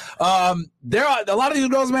 Okay? There are a lot of these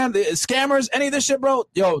girls, man, the scammers, any of this shit, bro.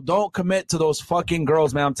 Yo, don't commit to those fucking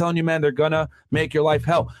girls, man. I'm telling you, man, they're gonna make your life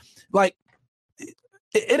hell. Like,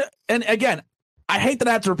 and again, I hate that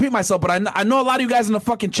I have to repeat myself, but I know a lot of you guys in the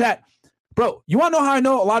fucking chat. Bro, you want to know how I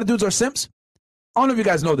know a lot of dudes are simps? I don't know if you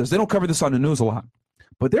guys know this. They don't cover this on the news a lot.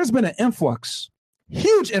 But there's been an influx,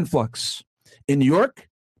 huge influx in New York,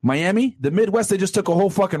 Miami, the Midwest. They just took a whole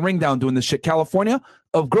fucking ring down doing this shit. California,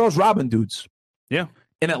 of girls robbing dudes. Yeah.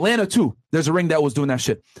 In Atlanta, too, there's a ring that was doing that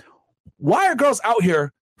shit. Why are girls out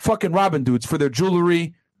here fucking robbing dudes for their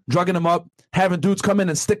jewelry, drugging them up, having dudes come in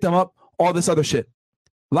and stick them up, all this other shit?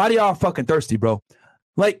 A lot of y'all are fucking thirsty, bro.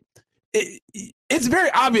 Like, it's very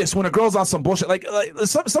obvious when a girl's on some bullshit. Like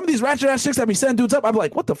some of these ratchet ass chicks that be sending dudes up, I'm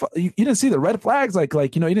like, what the fuck? You didn't see the red flags? Like you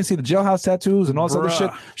didn't see the jailhouse tattoos and all this other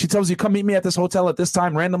shit. She tells you, come meet me at this hotel at this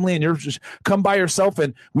time randomly, and you're just come by yourself,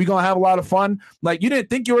 and we gonna have a lot of fun. Like, you didn't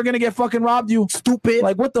think you were gonna get fucking robbed, you stupid.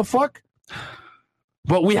 Like, what the fuck?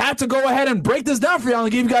 But we had to go ahead and break this down for y'all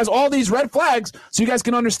and give you guys all these red flags so you guys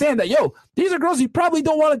can understand that, these are girls you probably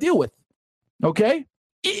don't want to deal with. Okay?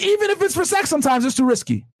 Even if it's for sex, sometimes it's too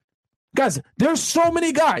risky. Guys, there's so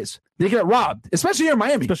many guys that get robbed, especially here in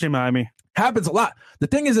Miami. Especially in Miami. Happens a lot. The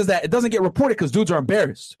thing is that it doesn't get reported because dudes are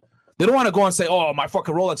embarrassed. They don't want to go and say, oh, my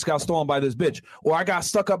fucking Rolex got stolen by this bitch, or I got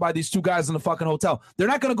stuck up by these two guys in the fucking hotel. They're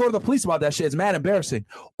not going to go to the police about that shit. It's mad embarrassing.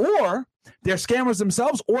 Or they're scammers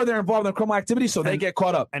themselves, or they're involved in criminal activity, so they get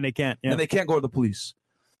caught up. And they can't. Yeah. And they can't go to the police.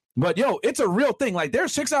 But, it's a real thing. Like,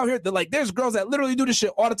 there's chicks out here that, like, there's girls that literally do this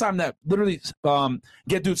shit all the time that literally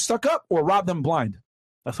get dudes stuck up or rob them blind.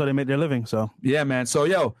 That's how they make their living, so. Yeah, man. So,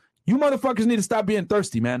 you motherfuckers need to stop being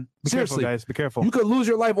thirsty, man. Seriously. Be careful, guys. Be careful. You could lose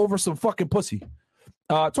your life over some fucking pussy.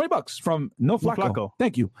 $20 from No Flacco.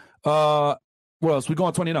 Thank you. What else? We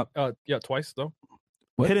going 20 and up. Yeah, twice, though.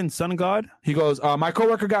 What? Hidden Sun God. He goes, my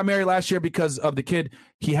coworker got married last year because of the kid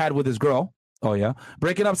he had with his girl. Oh, yeah.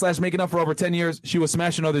 Breaking up / making up for over 10 years. She was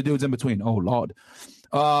smashing other dudes in between. Oh, Lord.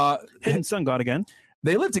 Hidden Sun God again.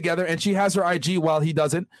 They live together, and she has her IG while he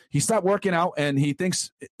doesn't. He stopped working out, and he thinks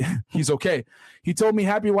he's okay. He told me,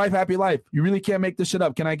 happy wife, happy life. You really can't make this shit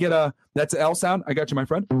up. Can I get that's an L sound? I got you, my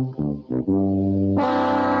friend.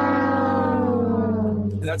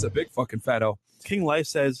 That's a big fucking fat L. King Life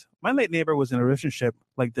says, my late neighbor was in a relationship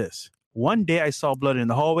like this. One day I saw blood in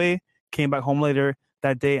the hallway, came back home later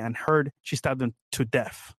that day, and heard she stabbed him to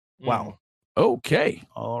death. Wow. Okay.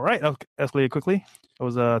 All right. That escalated quickly. It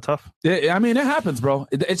was tough. I mean, it happens, bro.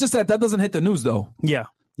 It's just that doesn't hit the news, though. Yeah.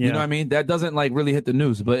 You know what I mean? That doesn't like really hit the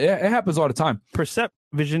news, but it happens all the time. Percept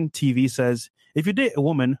Vision TV says, if you date a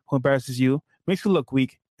woman who embarrasses you, makes you look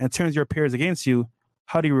weak, and turns your peers against you,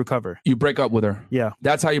 how do you recover? You break up with her. Yeah.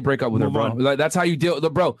 That's how you break up with her, bro. Like, that's how you deal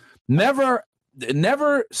with bro.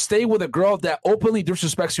 Never stay with a girl that openly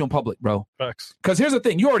disrespects you in public, bro. Facts. Because here's the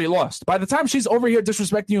thing, you already lost. By the time she's over here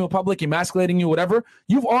disrespecting you in public, emasculating you, whatever,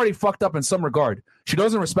 you've already fucked up in some regard. She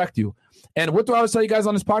doesn't respect you. And what do I always tell you guys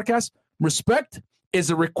on this podcast? Respect is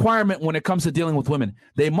a requirement when it comes to dealing with women.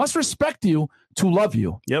 They must respect you to love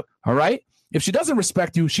you. Yep. All right? If she doesn't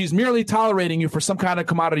respect you, she's merely tolerating you for some kind of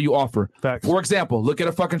commodity you offer. Facts. For example, look at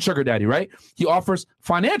a fucking sugar daddy, right? He offers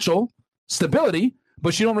financial stability,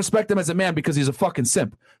 but she don't respect him as a man because he's a fucking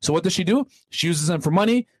simp. So what does she do? She uses him for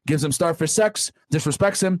money, gives him starfish sex,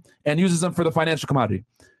 disrespects him, and uses him for the financial commodity.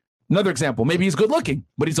 Another example, maybe he's good looking,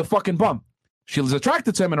 but he's a fucking bum. She's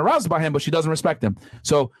attracted to him and aroused by him, but she doesn't respect him.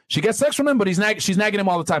 So she gets sex from him, but she's nagging him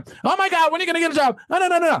all the time. Oh my God, when are you going to get a job?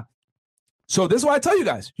 No. So this is why I tell you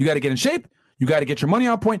guys, you got to get in shape. You got to get your money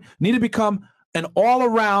on point. You need to become an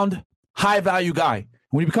all-around high-value guy.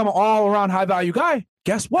 When you become an all-around high-value guy,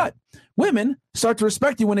 guess what? Women start to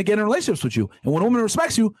respect you when they get in relationships with you. And when a woman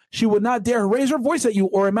respects you, she would not dare raise her voice at you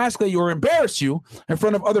or emasculate you or embarrass you in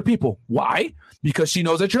front of other people. Why? Because she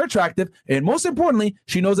knows that you're attractive. And most importantly,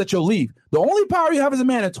 she knows that you'll leave. The only power you have as a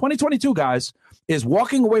man in 2022, guys, is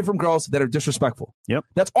walking away from girls that are disrespectful. Yep.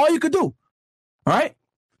 That's all you could do. All right?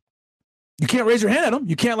 You can't raise your hand at them.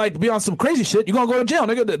 You can't like be on some crazy shit. You're going to go to jail.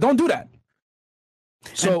 Nigga. Don't do that.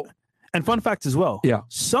 So, and fun fact as well. Yeah.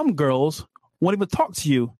 Some girls won't even talk to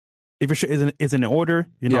you if your shit isn't in order,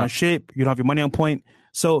 you're not in shape, you don't have your money on point.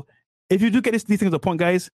 So if you do get these things to point,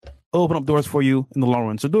 guys, it'll open up doors for you in the long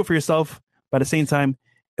run. So do it for yourself. But at the same time,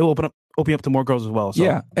 it will open you up to more girls as well. So.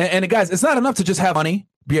 Yeah. And guys, it's not enough to just have money,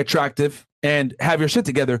 be attractive, and have your shit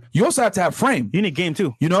together. You also have to have frame. You need game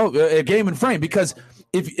too. You know, a game and frame. Because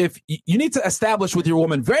if you need to establish with your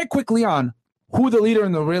woman very quickly on who the leader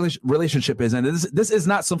in the relationship is. And this is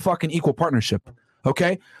not some fucking equal partnership.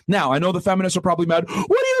 Okay? Now, I know the feminists are probably mad. What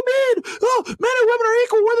do you mean? Oh, men and women are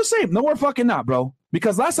equal. We're the same. No, we're fucking not, bro.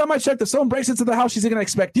 Because last time I checked, if someone breaks into the house, she's going to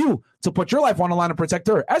expect you to put your life on the line and protect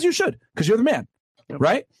her, as you should, because you're the man,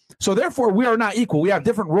 right? So therefore, we are not equal. We have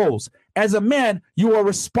different roles. As a man, you are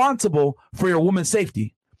responsible for your woman's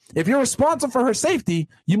safety. If you're responsible for her safety,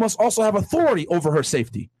 you must also have authority over her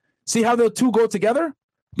safety. See how the two go together?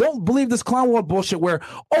 Don't believe this clown world bullshit where,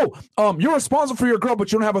 you're responsible for your girl,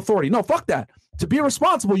 but you don't have authority. No, fuck that. To be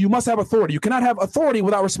responsible, you must have authority. You cannot have authority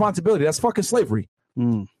without responsibility. That's fucking slavery.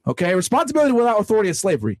 Okay? Responsibility without authority is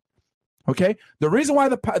slavery. Okay, the reason why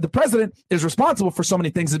the president is responsible for so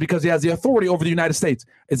many things is because he has the authority over the United States.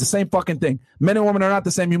 It's the same fucking thing. Men and women are not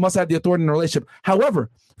the same. You must have the authority in a relationship.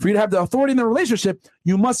 However, for you to have the authority in the relationship,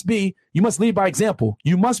 you must lead by example.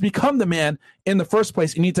 You must become the man in the first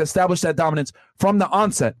place. You need to establish that dominance from the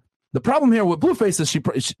onset. The problem here with Blueface is she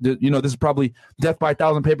this is probably death by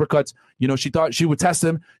 1,000 paper cuts. She thought she would test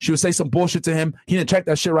him. She would say some bullshit to him. He didn't check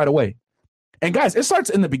that shit right away. And guys, it starts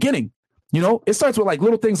in the beginning. It starts with like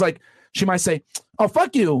little things like she might say, "Oh,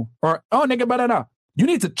 fuck you," or "Oh, nigga, banana." You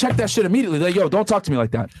need to check that shit immediately. Like, yo, don't talk to me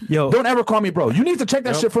like that. Yo, don't ever call me bro. You need to check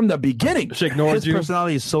that shit from the beginning. She ignores you. His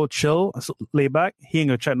personality is so chill, so laid back. He ain't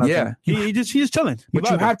gonna check nothing. Yeah, he's just chilling. But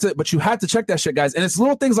you have to check that shit, guys. And it's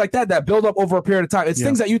little things like that build up over a period of time. It's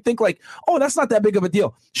things that you think like, oh, that's not that big of a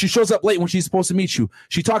deal. She shows up late when she's supposed to meet you.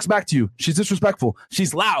 She talks back to you. She's disrespectful.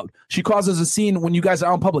 She's loud. She causes a scene when you guys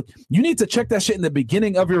are out in public. You need to check that shit in the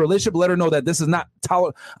beginning of your relationship. Let her know that this is not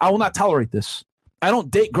I will not tolerate this. I don't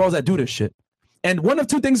date girls that do this shit. And one of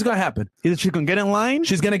two things is going to happen. Either she's going to get in line.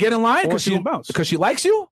 She's going to get in line or she's going to bounce. Because she likes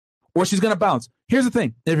you, or she's going to bounce. Here's the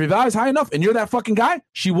thing. If your value is high enough and you're that fucking guy,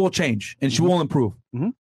 she will change and she will improve. Mm-hmm.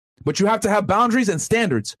 But you have to have boundaries and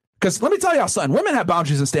standards. Because let me tell y'all something. Women have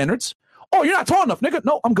boundaries and standards. Oh, you're not tall enough, nigga.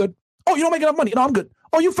 No, I'm good. Oh, you don't make enough money. No, I'm good.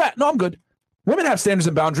 Oh, you fat. No, I'm good. Women have standards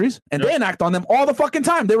and boundaries, and they enact on them all the fucking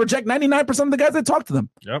time. They reject 99% of the guys that talk to them.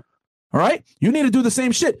 Yep. All right? You need to do the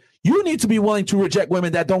same shit. You need to be willing to reject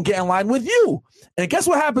women that don't get in line with you. And guess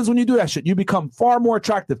what happens when you do that shit? You become far more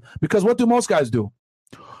attractive. Because what do most guys do?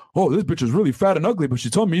 Oh, this bitch is really fat and ugly, but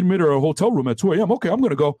she told me to meet her at a hotel room at 2 a.m. Okay, I'm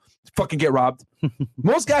going to go fucking get robbed.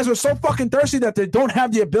 Most guys are so fucking thirsty that they don't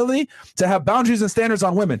have the ability to have boundaries and standards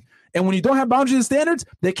on women. And when you don't have boundaries and standards,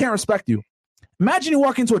 they can't respect you. Imagine you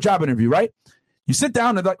walk into a job interview, right? You sit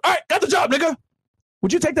down and they're like, all right, got the job, nigga.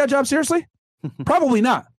 Would you take that job seriously? Probably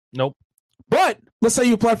not. Nope. But let's say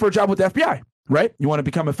you apply for a job with the FBI, right? You want to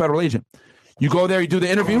become a federal agent. You go there, you do the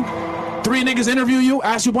interview. 3 niggas interview you,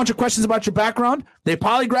 ask you a bunch of questions about your background. They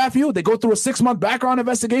polygraph you. They go through a 6-month background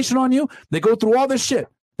investigation on you. They go through all this shit.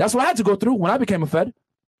 That's what I had to go through when I became a Fed.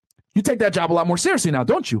 You take that job a lot more seriously now,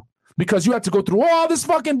 don't you? Because you had to go through all this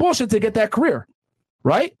fucking bullshit to get that career,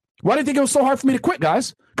 right? Why do you think it was so hard for me to quit,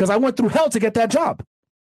 guys? Because I went through hell to get that job.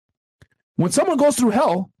 When someone goes through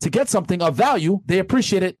hell to get something of value, they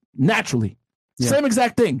appreciate it naturally. Yeah. Same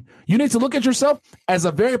exact thing. You need to look at yourself as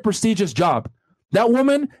a very prestigious job. That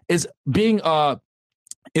woman is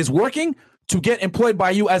working to get employed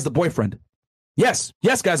by you as the boyfriend. Yes,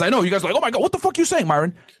 guys, I know. You guys are like, oh my God, what the fuck are you saying,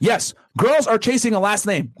 Myron? Yes, girls are chasing a last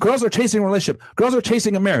name. Girls are chasing a relationship. Girls are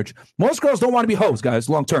chasing a marriage. Most girls don't want to be hoes, guys,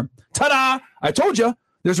 long term. Ta-da! I told you.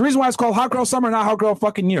 There's a reason why it's called Hot Girl Summer, not Hot Girl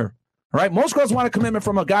fucking Year. All right? Most girls want a commitment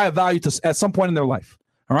from a guy of value at some point in their life.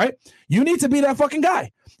 All right? You need to be that fucking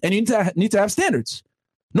guy, and you need to have standards.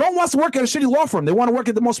 No one wants to work at a shitty law firm. They want to work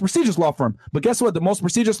at the most prestigious law firm. But guess what? The most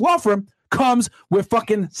prestigious law firm comes with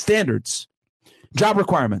fucking standards, job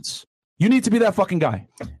requirements. You need to be that fucking guy.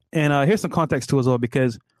 And here's some context too as well,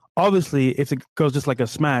 because obviously if it goes just like a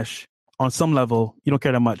smash on some level, you don't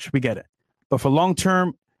care that much. We get it. But for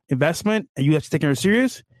long-term investment and you have to take it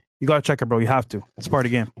serious, you got to check it, bro. You have to. It's part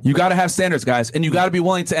of the game. You got to have standards, guys, and you got to be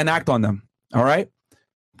willing to enact on them. All right?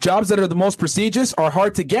 Jobs that are the most prestigious are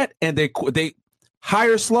hard to get, and they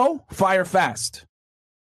hire slow, fire fast.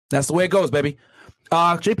 That's the way it goes, baby.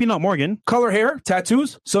 JP, not Morgan. Color hair,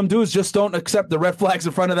 tattoos. Some dudes just don't accept the red flags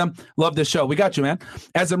in front of them. Love this show. We got you, man.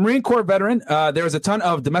 As a Marine Corps veteran, there is a ton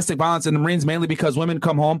of domestic violence in the Marines, mainly because women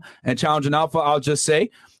come home and challenge an alpha. I'll just say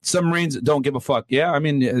some Marines don't give a fuck. Yeah, I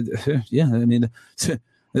mean,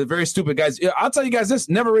 they're very stupid, guys. I'll tell you guys this.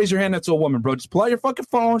 Never raise your hand to a woman, bro. Just pull out your fucking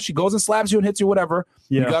phone. She goes and slaps you and hits you, whatever.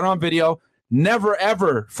 Yeah. You got it on video. Never,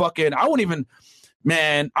 ever fucking, don't even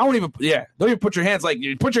put your hands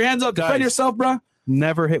up, defend yourself, bro.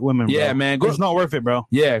 Never hit women, bro. Yeah, man. It's not worth it, bro.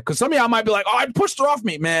 Yeah, because some of y'all might be like, oh, I pushed her off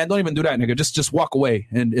me. Man, don't even do that, nigga. Just walk away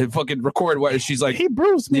and fucking record what she's like. He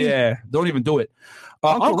bruised me. Yeah, don't even do it.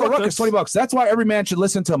 Uncle Ruckus, $20. That's why every man should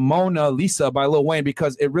listen to Mona Lisa by Lil Wayne,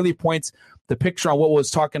 because it really points the picture on what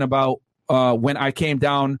was talking about when I came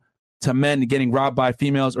down to men getting robbed by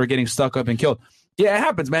females or getting stuck up and killed. Yeah, it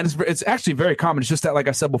happens, man. It's actually very common. It's just that, like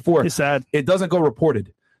I said before, it's sad. It doesn't go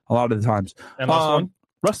reported a lot of the times. And last one.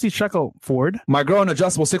 Rusty Shekel Ford. My girl, an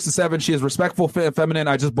adjustable 6 to 7. She is respectful, feminine.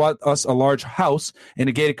 I just bought us a large house in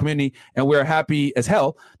a gated community, and we're happy as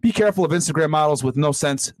hell. Be careful of Instagram models with no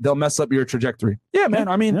sense. They'll mess up your trajectory. Yeah, man.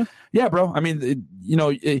 I mean, yeah, bro. I mean, you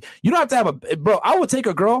don't have to have bro. I would take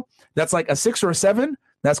a girl that's like a 6 or a 7,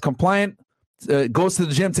 that's compliant, goes to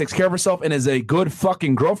the gym, takes care of herself, and is a good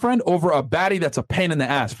fucking girlfriend over a baddie that's a pain in the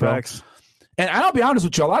ass, bro. Facts. And I'll be honest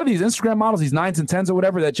with you, a lot of these Instagram models, these 9s and 10s or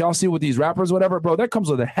whatever that y'all see with these rappers or whatever, bro, that comes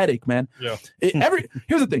with a headache, man. Yeah.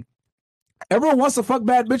 Here's the thing. Everyone wants to fuck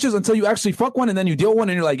bad bitches until you actually fuck one, and then you deal with one,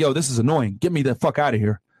 and you're like, yo, this is annoying. Get me the fuck out of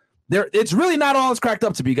here. It's really not all it's cracked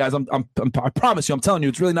up to be, guys. I promise you, I'm telling you,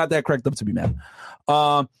 it's really not that cracked up to be, man.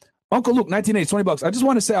 Uncle Luke, 1980, $20. I just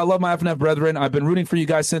want to say I love my FNF brethren. I've been rooting for you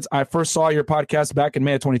guys since I first saw your podcast back in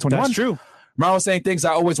May of 2021. That's true. Marlon was saying things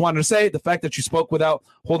I always wanted to say. The fact that you spoke without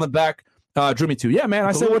holding back drew me to. Yeah, man,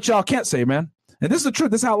 I say what y'all can't say, man. And this is the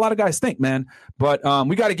truth. This is how a lot of guys think, man. But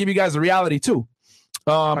we got to give you guys the reality, too.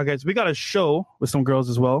 All right, guys, we got a show with some girls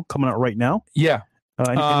as well coming out right now. Yeah.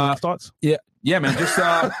 Any last thoughts? Yeah, man. Just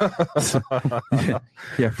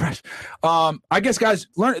yeah, fresh. I guess, guys,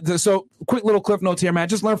 learn. So, quick little cliff notes here, man.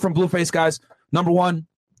 Just learn from Blueface, guys. Number one,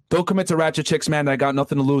 don't commit to ratchet chicks, man. That got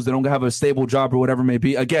nothing to lose. They don't have a stable job or whatever it may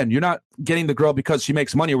be. Again, you're not getting the girl because she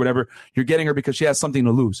makes money or whatever. You're getting her because she has something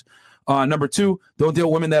to lose. Number two, don't deal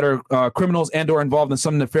with women that are criminals and/or involved in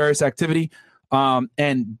some nefarious activity.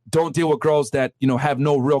 And don't deal with girls that, have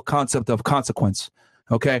no real concept of consequence.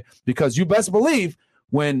 Okay. Because you best believe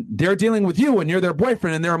when they're dealing with you and you're their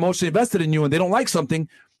boyfriend and they're emotionally invested in you and they don't like something,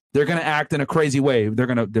 they're going to act in a crazy way. They're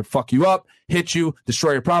going to fuck you up, hit you,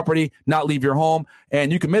 destroy your property, not leave your home.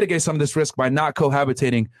 And you can mitigate some of this risk by not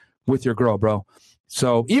cohabitating with your girl, bro.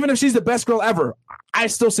 So even if she's the best girl ever, I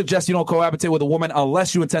still suggest you don't cohabitate with a woman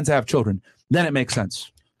unless you intend to have children. Then it makes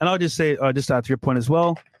sense. And I'll just say, just to add to your point as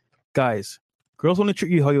well, guys, girls only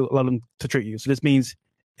treat you how you allow them to treat you. So this means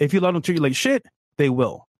if you allow them to treat you like shit, they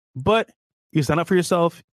will. But you stand up for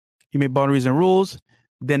yourself, you make boundaries and rules,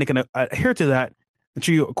 then they can adhere to that and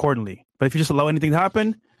treat you accordingly. But if you just allow anything to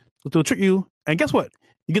happen, they'll treat you. And guess what?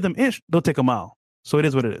 You give them inch, they'll take a mile. So it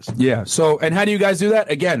is what it is. Yeah. So, and how do you guys do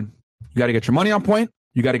that? Again, you got to get your money on point.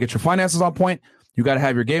 You got to get your finances on point. You got to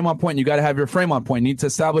have your game on point. And you got to have your frame on point. You need to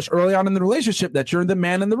establish early on in the relationship that you're the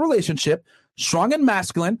man in the relationship, strong and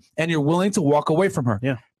masculine, and you're willing to walk away from her.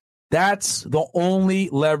 Yeah. That's the only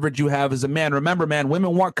leverage you have as a man. Remember, man,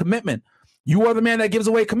 women want commitment. You are the man that gives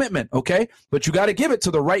away commitment, okay? But you got to give it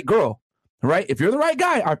to the right girl, right? If you're the right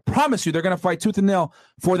guy, I promise you they're going to fight tooth and nail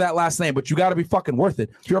for that last name, but you got to be fucking worth it.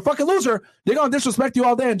 If you're a fucking loser, they're going to disrespect you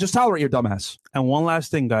all day and just tolerate your dumbass. And one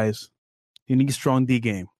last thing, guys. You need a strong D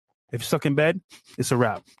game. If you're stuck in bed, it's a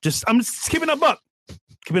wrap. I'm just keeping a buck.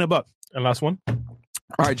 Keeping a buck. And last one.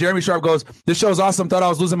 All right, Jeremy Sharp goes, this show's awesome. Thought I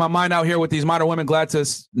was losing my mind out here with these modern women. Glad to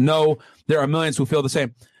know there are millions who feel the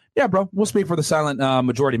same. Yeah, bro. We'll speak for the silent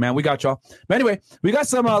majority, man. We got y'all. But anyway, we got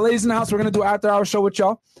some ladies in the house. We're going to do an after-hour show with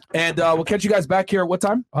y'all. And we'll catch you guys back here at what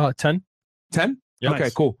time? 10. 10? Yeah, okay,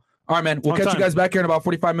 nice. cool. All right, man. We'll catch you guys back here in about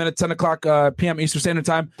 45 minutes, 10 o'clock p.m. Eastern Standard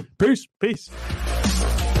Time. Peace. Peace.